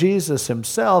of by Jesus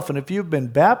himself? And if you've been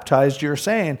baptized, you're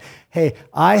saying, hey,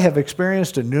 I have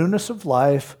experienced a newness of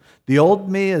life. The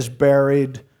old me is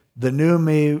buried. The new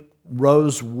me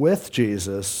rose with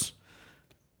Jesus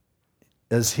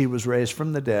as he was raised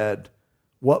from the dead.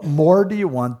 What more do you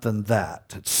want than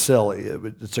that? It's silly.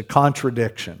 It's a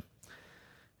contradiction.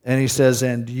 And he says,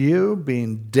 and you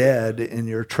being dead in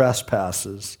your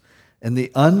trespasses and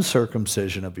the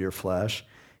uncircumcision of your flesh,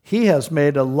 he has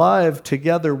made alive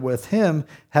together with him,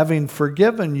 having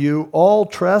forgiven you all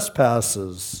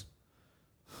trespasses,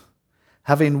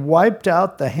 having wiped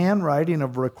out the handwriting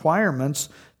of requirements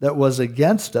that was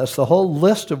against us, the whole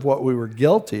list of what we were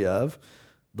guilty of,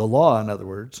 the law, in other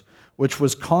words, which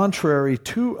was contrary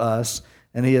to us,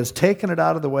 and he has taken it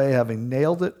out of the way, having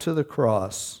nailed it to the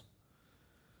cross.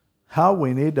 how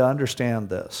we need to understand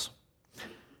this.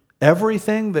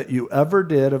 Everything that you ever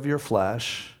did of your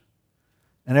flesh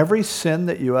and every sin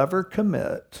that you ever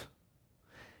commit,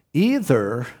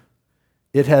 either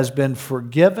it has been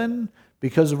forgiven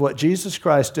because of what Jesus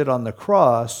Christ did on the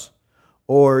cross,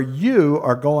 or you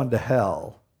are going to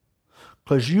hell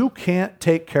because you can't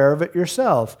take care of it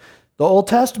yourself. The Old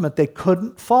Testament, they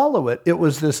couldn't follow it. It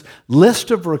was this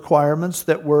list of requirements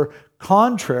that were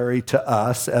contrary to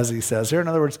us, as he says here. In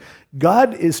other words,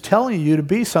 God is telling you to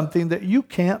be something that you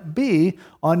can't be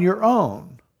on your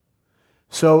own.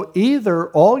 So either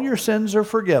all your sins are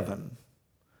forgiven,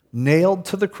 nailed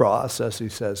to the cross, as he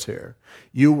says here.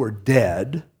 You were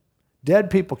dead.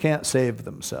 Dead people can't save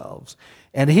themselves.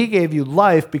 And he gave you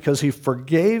life because he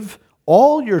forgave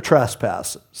all your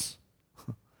trespasses.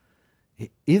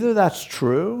 Either that's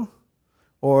true,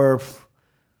 or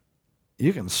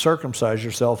you can circumcise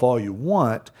yourself all you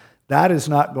want. That is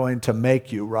not going to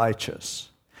make you righteous.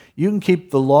 You can keep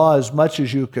the law as much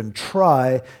as you can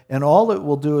try, and all it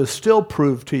will do is still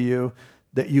prove to you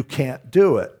that you can't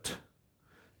do it.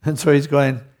 And so he's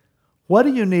going, what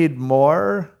do you need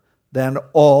more than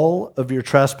all of your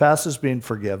trespasses being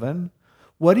forgiven?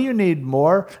 What do you need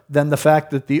more than the fact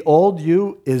that the old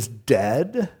you is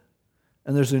dead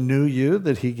and there's a new you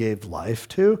that he gave life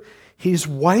to? He's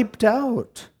wiped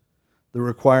out the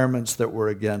requirements that were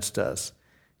against us.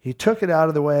 He took it out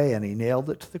of the way and he nailed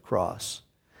it to the cross.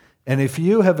 And if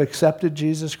you have accepted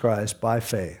Jesus Christ by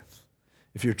faith,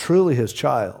 if you're truly his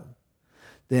child,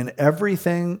 then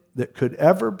everything that could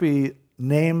ever be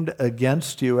named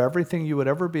against you, everything you would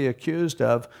ever be accused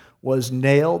of, was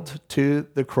nailed to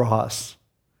the cross.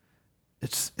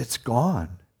 It's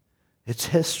gone. It's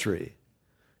history.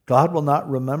 God will not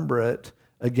remember it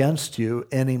against you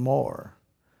anymore.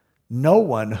 No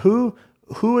one. Who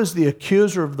is the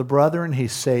accuser of the brethren?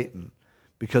 He's Satan,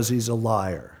 because he's a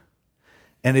liar.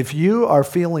 And if you are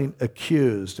feeling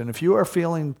accused, and if you are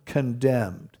feeling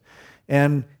condemned,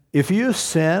 and if you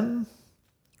sin,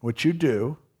 which you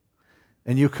do,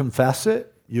 and you confess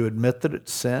it, you admit that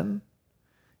it's sin,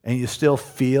 and you still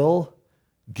feel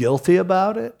guilty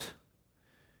about it,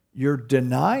 you're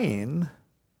denying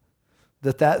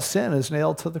that that sin is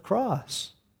nailed to the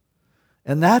cross.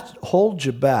 And that holds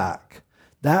you back.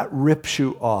 That rips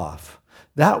you off.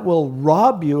 That will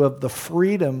rob you of the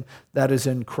freedom that is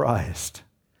in Christ.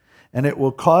 And it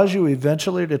will cause you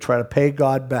eventually to try to pay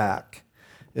God back.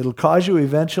 It'll cause you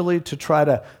eventually to try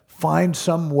to find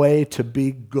some way to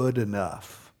be good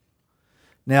enough.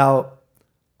 Now,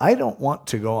 I don't want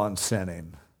to go on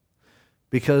sinning,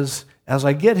 because as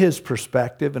I get his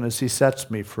perspective and as he sets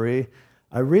me free,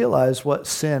 I realize what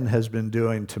sin has been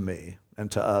doing to me and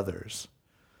to others.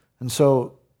 And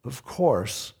so, of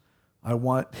course, I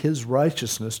want his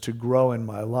righteousness to grow in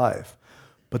my life.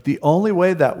 But the only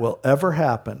way that will ever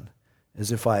happen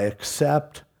is if I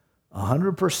accept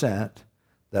 100%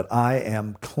 that I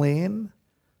am clean,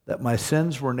 that my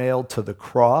sins were nailed to the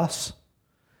cross,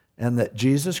 and that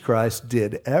Jesus Christ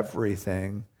did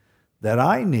everything that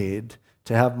I need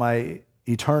to have my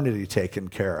eternity taken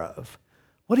care of.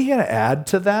 What are you going to add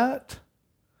to that?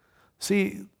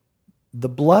 See, the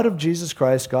blood of Jesus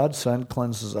Christ, God's Son,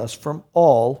 cleanses us from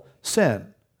all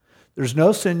sin. There's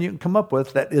no sin you can come up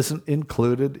with that isn't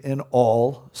included in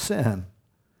all sin.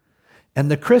 And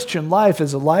the Christian life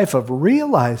is a life of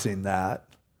realizing that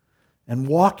and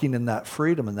walking in that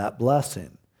freedom and that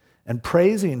blessing and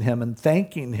praising him and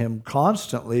thanking him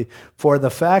constantly for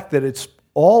the fact that it's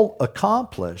all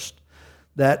accomplished.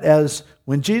 That as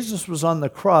when Jesus was on the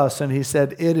cross and he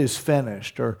said, "It is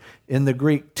finished," or in the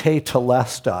Greek,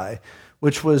 tetelestai,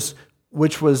 which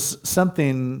was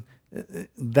something,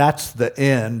 that's the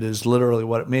end, is literally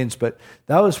what it means, but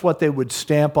that was what they would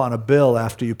stamp on a bill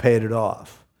after you paid it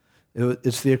off.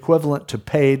 It's the equivalent to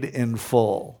paid in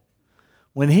full.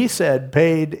 When he said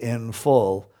paid in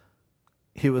full,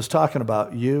 he was talking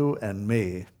about you and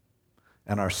me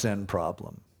and our sin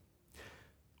problem.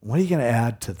 What are you going to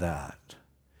add to that?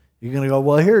 You're going to go,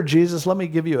 well, here, Jesus, let me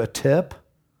give you a tip.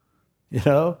 You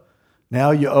know, now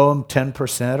you owe him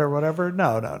 10% or whatever.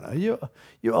 No. You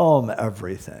owe him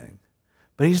everything.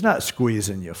 But he's not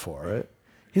squeezing you for it.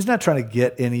 He's not trying to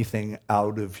get anything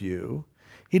out of you.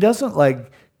 He doesn't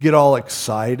get all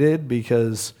excited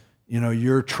because,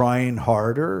 you're trying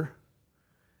harder.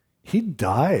 He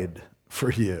died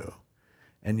for you.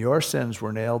 And your sins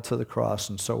were nailed to the cross,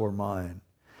 and so were mine.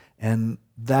 And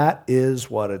that is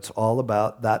what it's all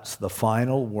about. That's the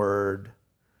final word.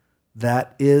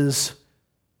 That is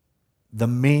the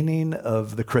meaning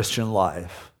of the Christian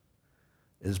life,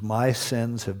 is my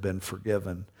sins have been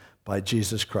forgiven by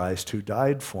Jesus Christ, who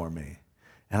died for me.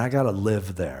 And I got to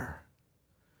live there.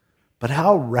 But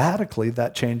how radically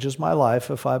that changes my life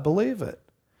if I believe it.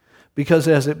 Because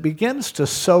as it begins to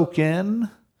soak in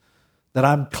that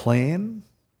I'm clean,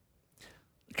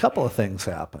 a couple of things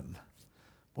happen.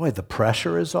 Boy, the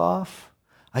pressure is off.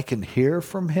 I can hear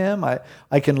from him.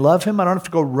 I can love him. I don't have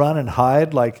to go run and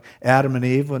hide like Adam and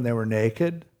Eve when they were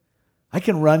naked. I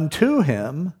can run to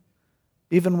him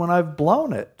even when I've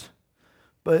blown it.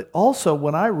 But also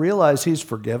when I realize he's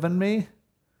forgiven me,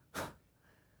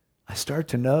 I start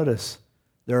to notice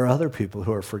there are other people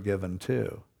who are forgiven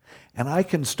too. And I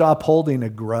can stop holding a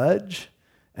grudge,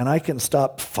 and I can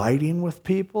stop fighting with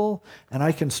people, and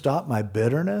I can stop my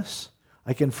bitterness.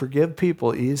 I can forgive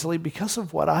people easily because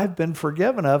of what I've been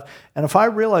forgiven of. And if I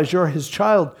realize you're his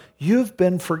child, you've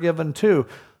been forgiven too.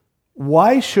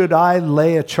 Why should I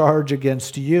lay a charge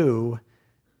against you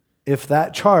if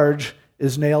that charge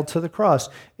is nailed to the cross?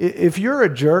 If you're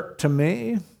a jerk to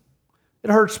me, it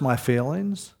hurts my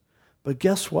feelings. But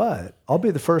guess what? I'll be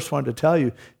the first one to tell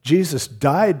you, Jesus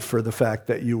died for the fact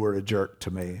that you were a jerk to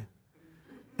me.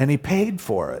 And he paid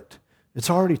for it.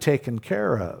 It's already taken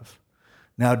care of.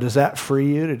 Now, does that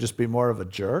free you to just be more of a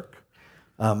jerk?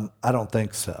 I don't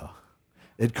think so.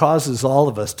 It causes all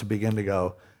of us to begin to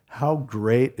go, how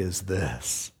great is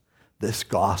this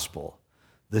gospel,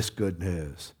 this good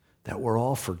news, that we're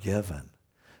all forgiven,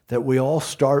 that we all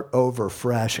start over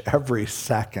fresh every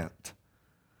second,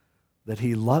 that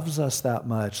he loves us that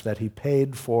much, that he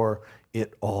paid for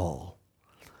it all.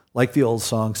 Like the old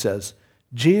song says,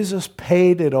 Jesus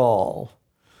paid it all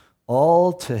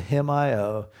to him I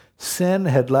owe. Sin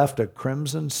had left a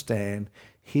crimson stain,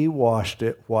 he washed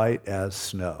it white as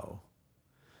snow.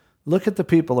 Look at the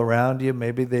people around you,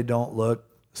 maybe they don't look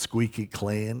squeaky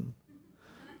clean.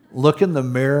 Look in the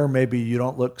mirror, maybe you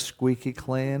don't look squeaky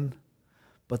clean,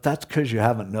 but that's because you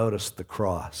haven't noticed the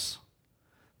cross.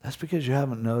 That's because you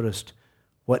haven't noticed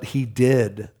what he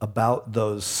did about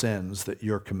those sins that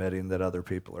you're committing, that other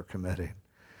people are committing.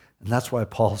 And that's why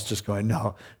Paul's just going,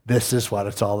 no, this is what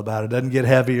it's all about. It doesn't get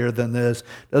heavier than this.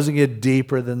 It doesn't get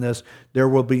deeper than this. There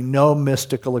will be no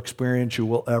mystical experience you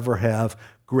will ever have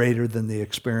greater than the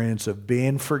experience of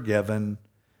being forgiven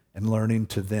and learning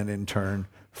to then in turn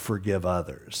forgive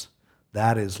others.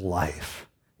 That is life,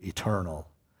 eternal.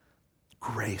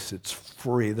 Grace, it's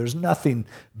free. There's nothing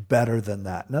better than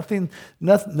that.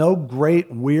 No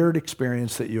great weird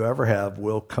experience that you ever have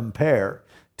will compare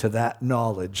to that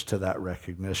knowledge, to that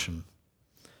recognition.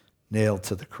 Nailed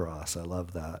to the cross. I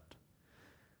love that.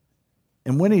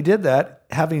 And when he did that,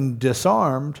 having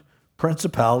disarmed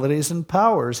principalities and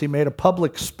powers, he made a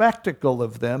public spectacle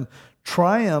of them,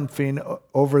 triumphing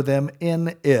over them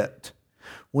in it.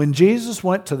 When Jesus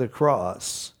went to the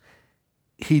cross,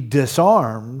 he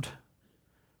disarmed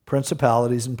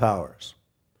principalities and powers.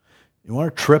 You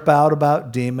want to trip out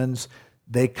about demons?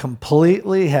 They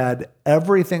completely had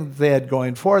everything that they had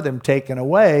going for them taken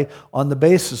away on the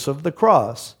basis of the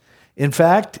cross. In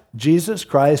fact, Jesus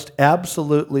Christ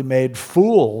absolutely made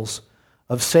fools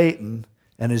of Satan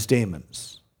and his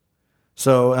demons.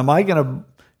 So am I going to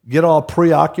get all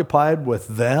preoccupied with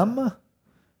them?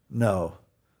 No.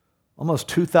 Almost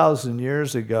 2,000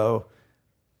 years ago,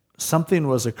 something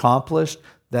was accomplished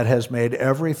that has made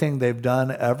everything they've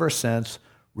done ever since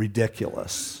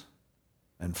ridiculous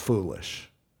and foolish.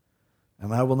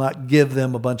 And I will not give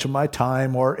them a bunch of my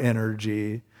time or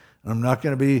energy. And I'm not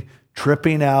going to be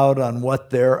tripping out on what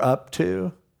they're up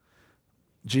to.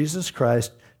 Jesus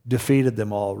Christ defeated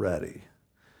them already.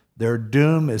 Their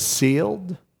doom is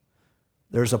sealed.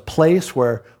 There's a place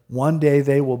where one day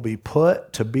they will be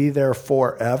put to be there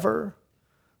forever.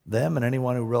 Them and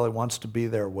anyone who really wants to be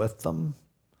there with them.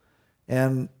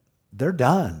 And they're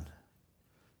done.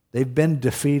 They've been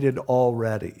defeated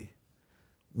already.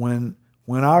 When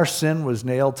our sin was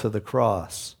nailed to the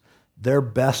cross, their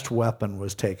best weapon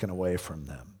was taken away from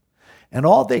them. And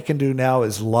all they can do now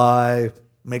is lie,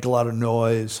 make a lot of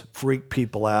noise, freak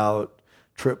people out,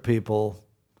 trip people,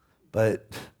 but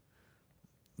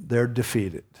they're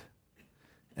defeated.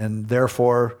 And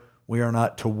therefore, we are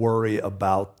not to worry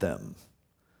about them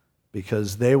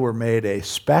because they were made a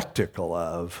spectacle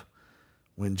of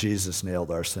when Jesus nailed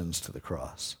our sins to the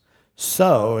cross.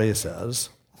 So, he says,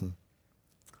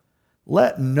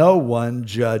 let no one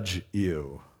judge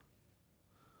you.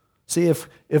 See,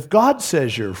 if God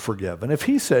says you're forgiven, if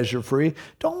he says you're free,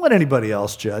 don't let anybody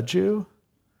else judge you.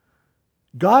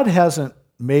 God hasn't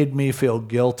made me feel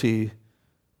guilty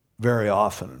very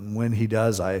often. And when he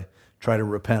does, I try to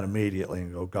repent immediately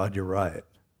and go, God, you're right.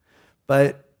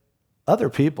 But other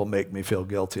people make me feel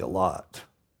guilty a lot.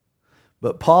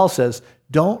 But Paul says,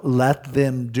 don't let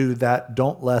them do that.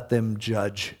 Don't let them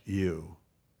judge you.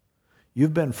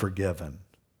 You've been forgiven.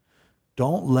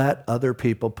 Don't let other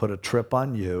people put a trip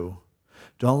on you.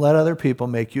 Don't let other people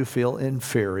make you feel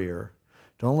inferior.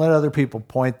 Don't let other people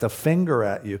point the finger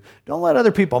at you. Don't let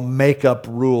other people make up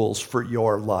rules for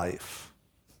your life.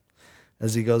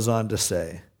 As he goes on to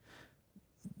say,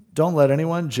 don't let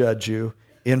anyone judge you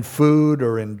in food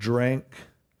or in drink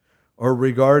or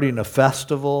regarding a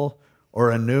festival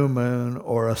or a new moon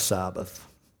or a Sabbath.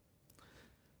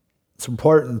 It's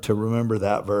important to remember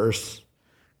that verse,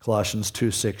 Colossians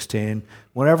 2:16.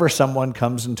 Whenever someone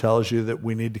comes and tells you that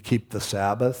we need to keep the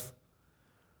Sabbath,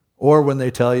 or when they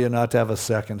tell you not to have a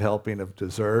second helping of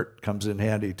dessert, comes in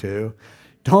handy too.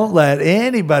 Don't let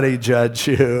anybody judge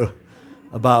you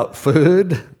about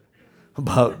food,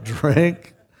 about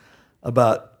drink,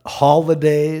 about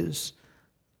holidays,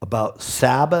 about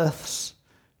Sabbaths,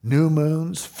 new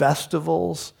moons,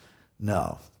 festivals.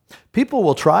 No. People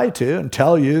will try to and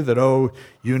tell you that, oh,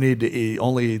 you need to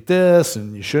only eat this,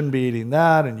 and you shouldn't be eating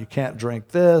that, and you can't drink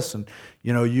this, and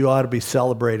you ought to be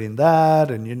celebrating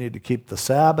that, and you need to keep the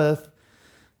Sabbath.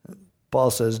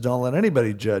 Paul says, don't let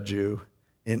anybody judge you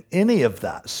in any of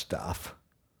that stuff.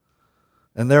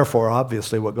 And therefore,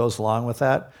 obviously, what goes along with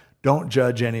that, don't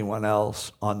judge anyone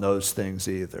else on those things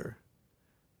either.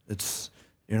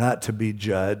 You're not to be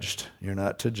judged. You're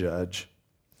not to judge.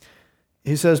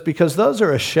 He says, because those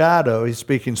are a shadow, he's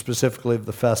speaking specifically of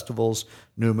the festivals,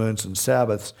 new moons, and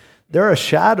Sabbaths. They're a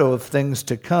shadow of things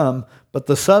to come, but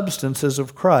the substance is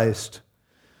of Christ.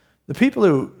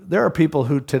 There are people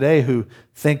who today who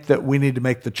think that we need to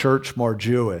make the church more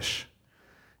Jewish.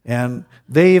 And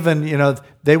they even,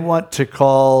 they want to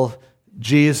call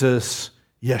Jesus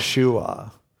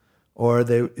Yeshua, or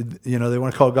they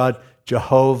want to call God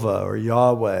Jehovah or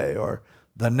Yahweh or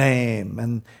the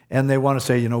name, and they want to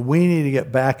say, we need to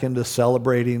get back into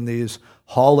celebrating these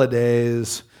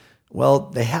holidays. Well,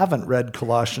 they haven't read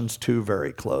Colossians 2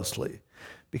 very closely,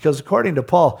 because according to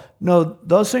Paul, no,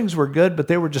 those things were good, but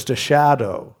they were just a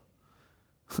shadow.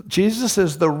 Jesus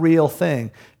is the real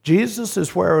thing. Jesus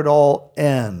is where it all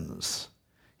ends.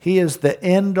 He is the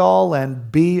end all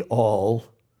and be all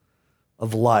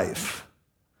of life.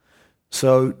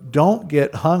 So don't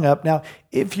get hung up. Now,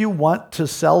 if you want to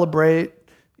celebrate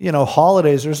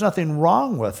holidays, there's nothing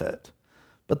wrong with it.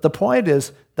 But the point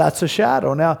is, that's a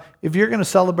shadow. Now, if you're going to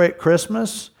celebrate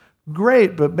Christmas,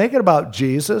 great, but make it about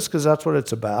Jesus, because that's what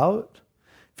it's about.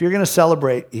 If you're going to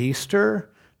celebrate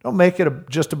Easter, don't make it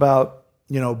just about,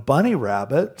 bunny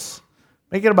rabbits.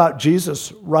 Make it about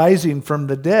Jesus rising from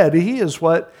the dead. He is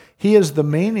the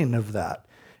meaning of that.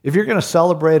 If you're going to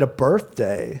celebrate a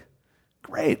birthday,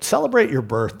 great, celebrate your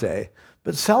birthday.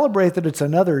 But celebrate that it's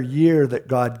another year that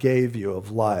God gave you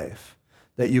of life,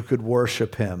 that you could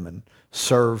worship him and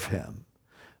serve him.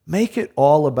 Make it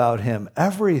all about him.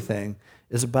 Everything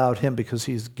is about him because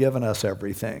he's given us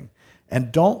everything.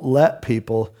 And don't let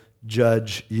people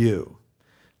judge you.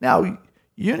 Now,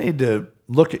 you need to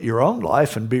look at your own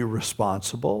life and be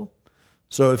responsible.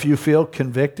 So if you feel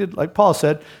convicted, like Paul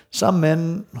said, some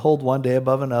men hold one day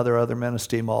above another, other men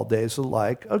esteem all days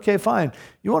alike. Okay, fine.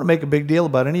 You want to make a big deal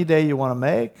about any day you want to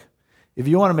make? If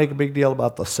you want to make a big deal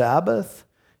about the Sabbath,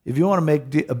 if you want to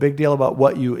make a big deal about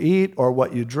what you eat or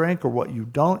what you drink or what you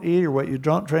don't eat or what you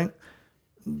don't drink,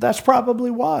 that's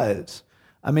probably wise.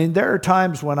 I mean, there are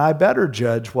times when I better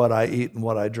judge what I eat and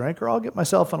what I drink, or I'll get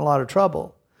myself in a lot of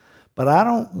trouble. But I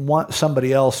don't want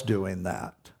somebody else doing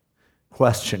that,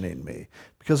 questioning me,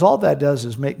 because all that does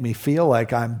is make me feel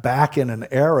like I'm back in an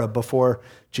era before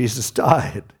Jesus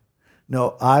died.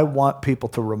 No, I want people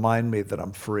to remind me that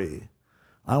I'm free.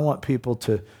 I want people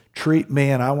to treat me,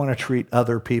 and I want to treat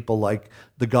other people like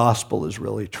the gospel is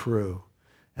really true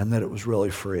and that it was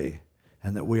really free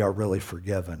and that we are really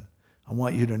forgiven. I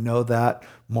want you to know that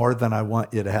more than I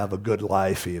want you to have a good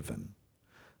life even.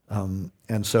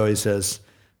 And so he says,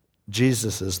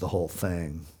 Jesus is the whole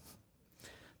thing.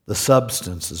 The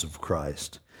substance is of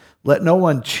Christ. Let no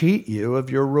one cheat you of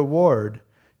your reward,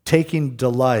 taking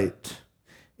delight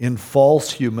in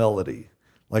false humility,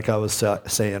 like I was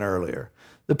saying earlier.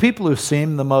 The people who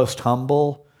seem the most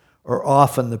humble are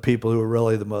often the people who are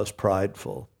really the most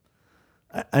prideful.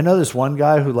 I know this one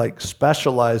guy who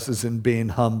specializes in being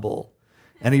humble,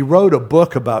 and he wrote a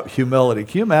book about humility.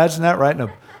 Can you imagine that, writing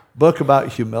a book about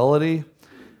humility?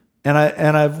 And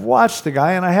I've watched the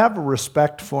guy, and I have a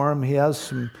respect for him. He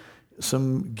has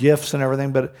some gifts and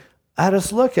everything, but I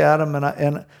just look at him,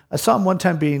 and I saw him one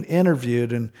time being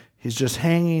interviewed, and he's just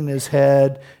hanging his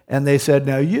head, and they said,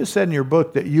 now, you said in your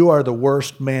book that you are the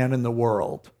worst man in the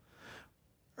world.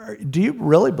 Do you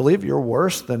really believe you're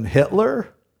worse than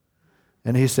Hitler?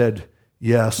 And he said,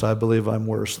 yes, I believe I'm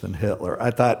worse than Hitler.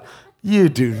 I thought, You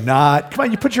do not. Come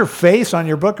on, you put your face on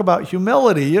your book about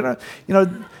humility.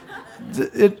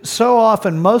 So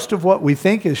often, most of what we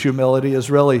think is humility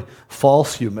is really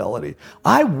false humility.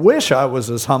 I wish I was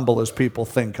as humble as people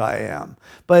think I am.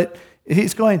 But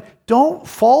he's going, don't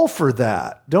fall for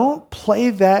that. Don't play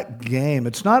that game.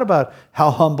 It's not about how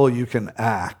humble you can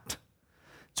act.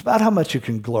 It's about how much you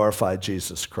can glorify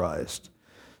Jesus Christ.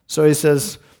 So he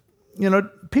says,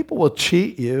 people will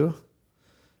cheat you,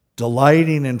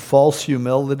 delighting in false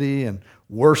humility and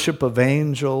worship of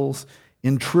angels,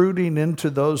 intruding into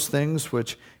those things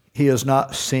which he has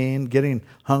not seen, getting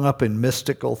hung up in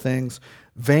mystical things,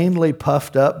 vainly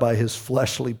puffed up by his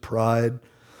fleshly pride.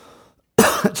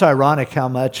 It's ironic how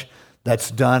much that's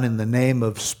done in the name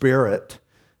of spirit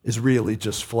is really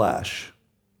just flesh.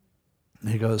 And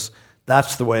he goes,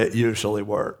 that's the way it usually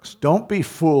works. Don't be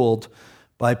fooled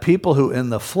by people who in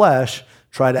the flesh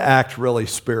try to act really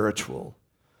spiritual.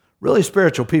 Really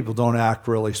spiritual people don't act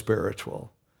really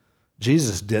spiritual.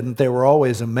 Jesus didn't. They were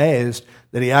always amazed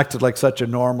that he acted like such a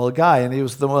normal guy, and he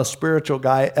was the most spiritual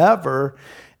guy ever.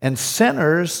 And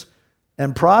sinners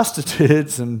and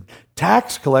prostitutes and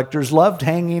tax collectors loved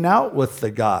hanging out with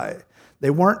the guy. They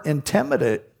weren't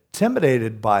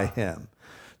intimidated by him.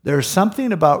 There's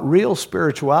something about real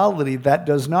spirituality that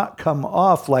does not come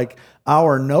off like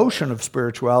our notion of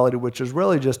spirituality, which is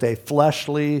really just a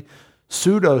fleshly,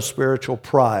 pseudo-spiritual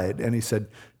pride. And he said,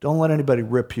 don't let anybody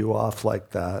rip you off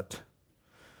like that.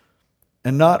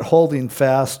 And not holding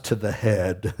fast to the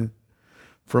head,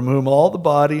 from whom all the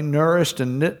body, nourished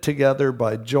and knit together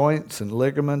by joints and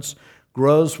ligaments,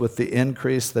 grows with the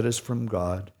increase that is from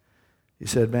God. He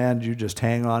said, man, you just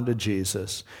hang on to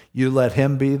Jesus. You let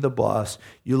him be the boss.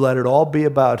 You let it all be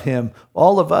about him.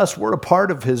 All of us, we're a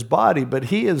part of his body, but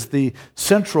he is the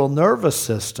central nervous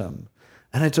system.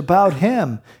 And it's about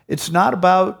him. It's not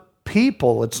about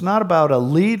people. It's not about a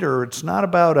leader. It's not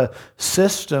about a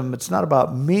system. It's not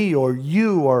about me or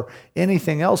you or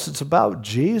anything else. It's about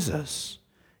Jesus.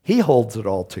 He holds it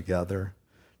all together.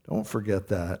 Don't forget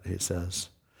that, he says.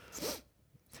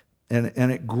 And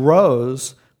it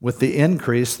grows with the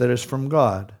increase that is from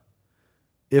God.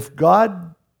 If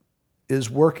God is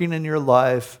working in your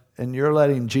life and you're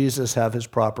letting Jesus have his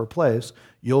proper place,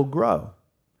 you'll grow.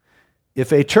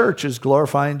 If a church is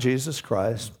glorifying Jesus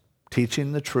Christ,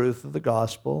 teaching the truth of the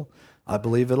gospel, I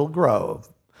believe it'll grow.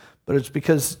 But it's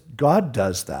because God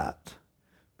does that,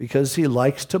 because he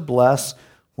likes to bless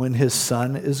when his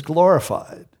Son is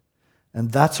glorified.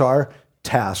 And that's our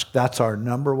task. That's our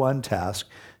number one task,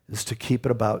 is to keep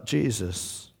it about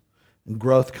Jesus. And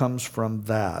growth comes from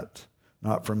that,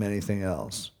 not from anything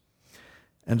else.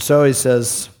 And so he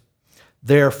says,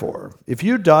 therefore, if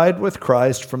you died with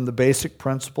Christ from the basic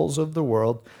principles of the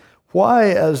world, why,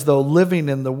 as though living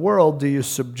in the world, do you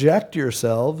subject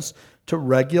yourselves to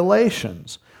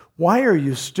regulations? Why are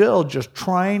you still just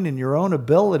trying in your own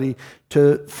ability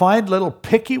to find little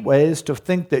picky ways to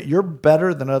think that you're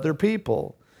better than other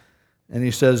people? And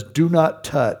he says, do not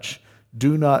touch,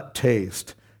 do not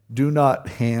taste, do not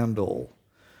handle,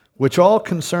 which all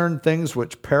concern things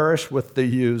which perish with the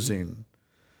using,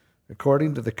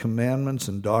 according to the commandments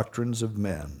and doctrines of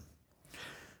men.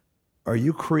 Are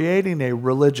you creating a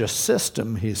religious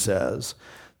system, he says,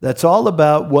 that's all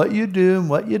about what you do and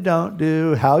what you don't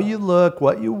do, how you look,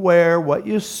 what you wear, what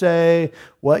you say,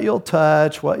 what you'll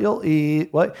touch, what you'll eat?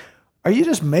 Are you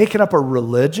just making up a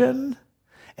religion?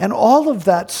 And all of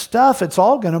that stuff, it's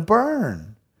all going to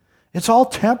burn. It's all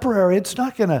temporary. It's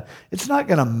not going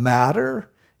to matter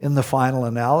in the final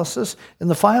analysis. In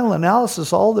the final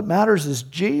analysis, all that matters is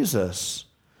Jesus.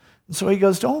 And so he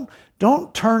goes,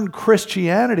 don't turn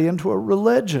Christianity into a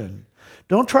religion.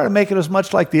 Don't try to make it as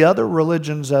much like the other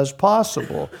religions as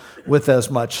possible, with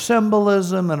as much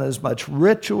symbolism and as much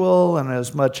ritual and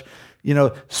as much,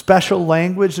 special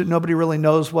language that nobody really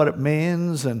knows what it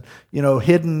means, and,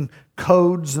 hidden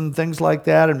codes and things like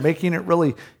that, and making it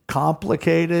really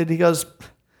complicated. He goes,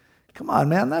 come on,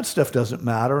 man, that stuff doesn't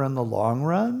matter in the long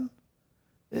run.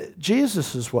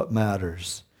 Jesus is what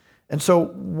matters. And so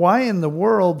why in the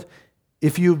world,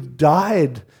 if you've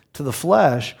died to the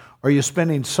flesh, are you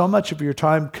spending so much of your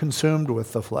time consumed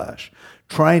with the flesh,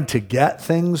 trying to get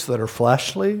things that are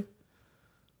fleshly,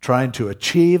 trying to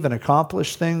achieve and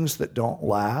accomplish things that don't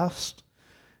last,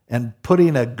 and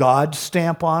putting a God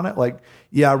stamp on it, like,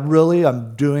 yeah, really,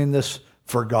 I'm doing this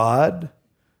for God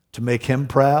to make him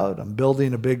proud. I'm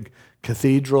building a big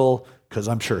cathedral because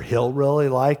I'm sure he'll really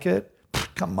like it.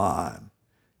 Come on.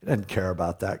 He doesn't care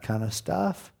about that kind of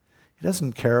stuff. He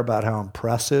doesn't care about how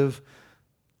impressive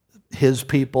his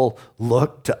people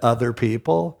look to other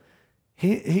people.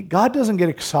 God doesn't get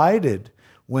excited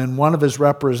when one of his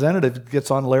representatives gets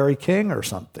on Larry King or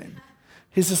something.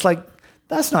 He's just like,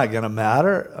 that's not going to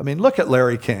matter. I mean, look at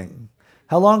Larry King.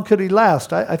 How long could he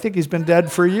last? I think he's been dead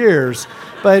for years.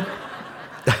 But,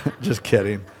 just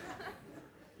kidding.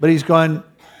 But he's going,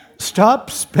 stop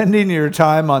spending your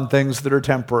time on things that are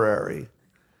temporary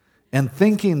and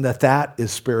thinking that that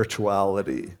is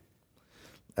spirituality.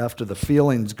 After the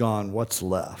feeling's gone, what's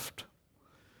left?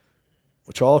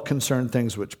 Which all concern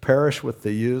things which perish with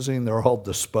the using. They're all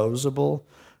disposable,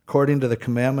 according to the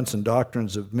commandments and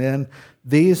doctrines of men.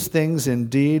 These things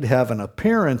indeed have an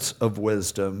appearance of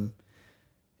wisdom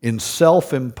in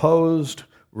self-imposed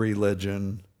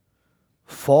religion,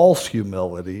 false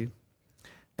humility,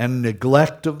 and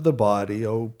neglect of the body,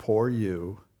 oh, poor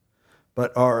you,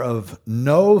 but are of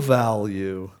no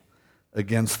value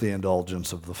against the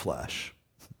indulgence of the flesh.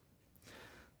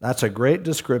 That's a great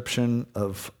description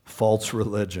of false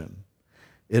religion.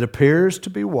 It appears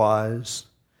to be wise.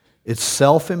 It's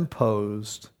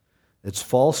self-imposed. It's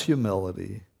false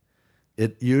humility.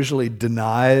 It usually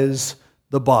denies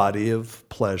the body of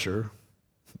pleasure,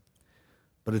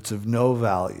 but it's of no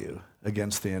value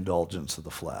against the indulgence of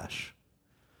the flesh.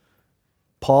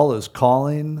 Paul is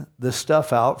calling this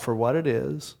stuff out for what it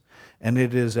is, and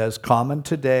it is as common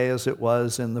today as it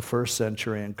was in the first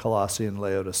century in Colossae and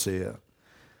Laodicea.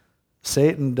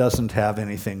 Satan doesn't have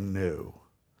anything new.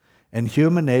 And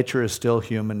human nature is still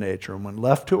human nature. And when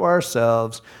left to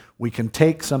ourselves, we can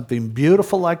take something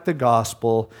beautiful like the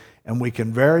gospel and we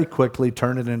can very quickly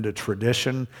turn it into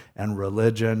tradition and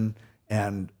religion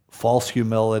and false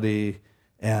humility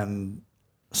and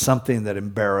something that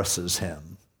embarrasses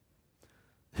him.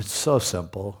 It's so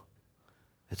simple.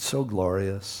 It's so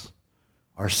glorious.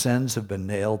 Our sins have been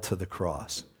nailed to the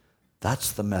cross.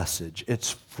 That's the message.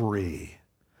 It's free.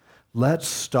 Let's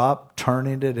stop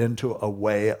turning it into a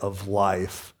way of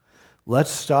life.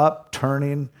 Let's stop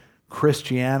turning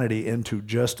Christianity into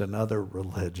just another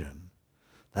religion.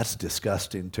 That's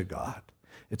disgusting to God.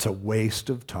 It's a waste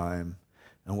of time,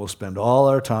 and we'll spend all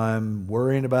our time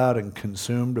worrying about and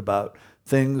consumed about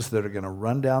things that are going to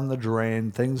run down the drain,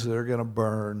 things that are going to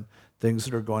burn, things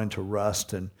that are going to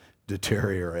rust and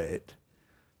deteriorate.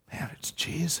 Man, it's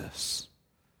Jesus.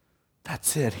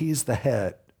 That's it. He's the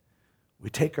head. We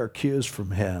take our cues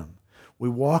from him. We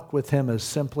walk with him as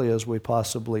simply as we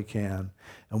possibly can.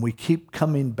 And we keep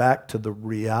coming back to the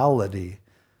reality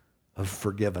of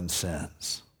forgiven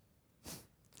sins.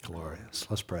 Glorious.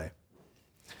 Let's pray.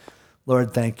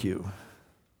 Lord, thank you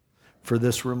for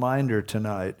this reminder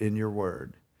tonight in your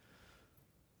word.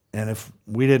 And if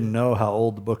we didn't know how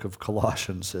old the book of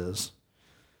Colossians is,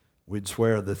 we'd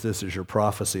swear that this is your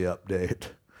prophecy update,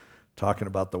 talking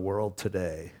about the world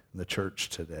today and the church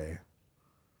today.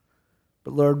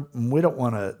 But Lord, we don't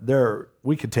want to,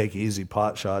 we could take easy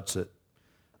pot shots at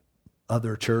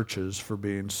other churches for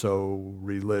being so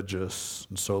religious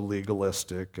and so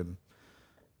legalistic and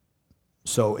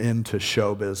so into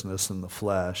show business and the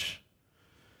flesh.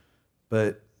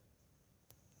 But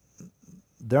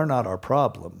they're not our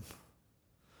problem.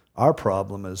 Our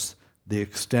problem is the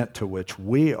extent to which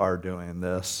we are doing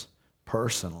this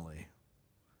personally.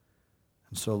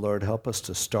 And so, Lord, help us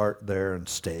to start there and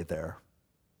stay there.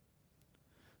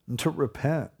 And to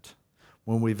repent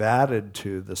when we've added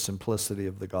to the simplicity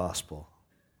of the gospel.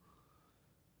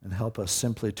 And help us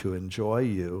simply to enjoy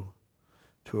you,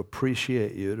 to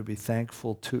appreciate you, to be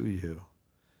thankful to you,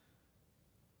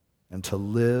 and to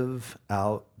live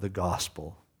out the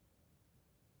gospel,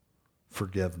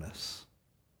 forgiveness,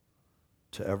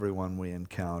 to everyone we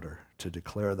encounter, to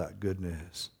declare that good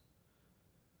news.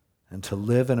 And to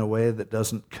live in a way that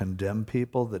doesn't condemn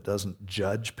people, that doesn't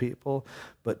judge people,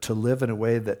 but to live in a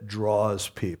way that draws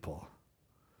people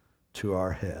to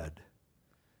our head,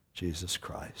 Jesus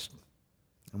Christ.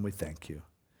 And we thank you.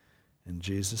 In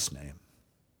Jesus' name,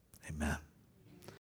 amen.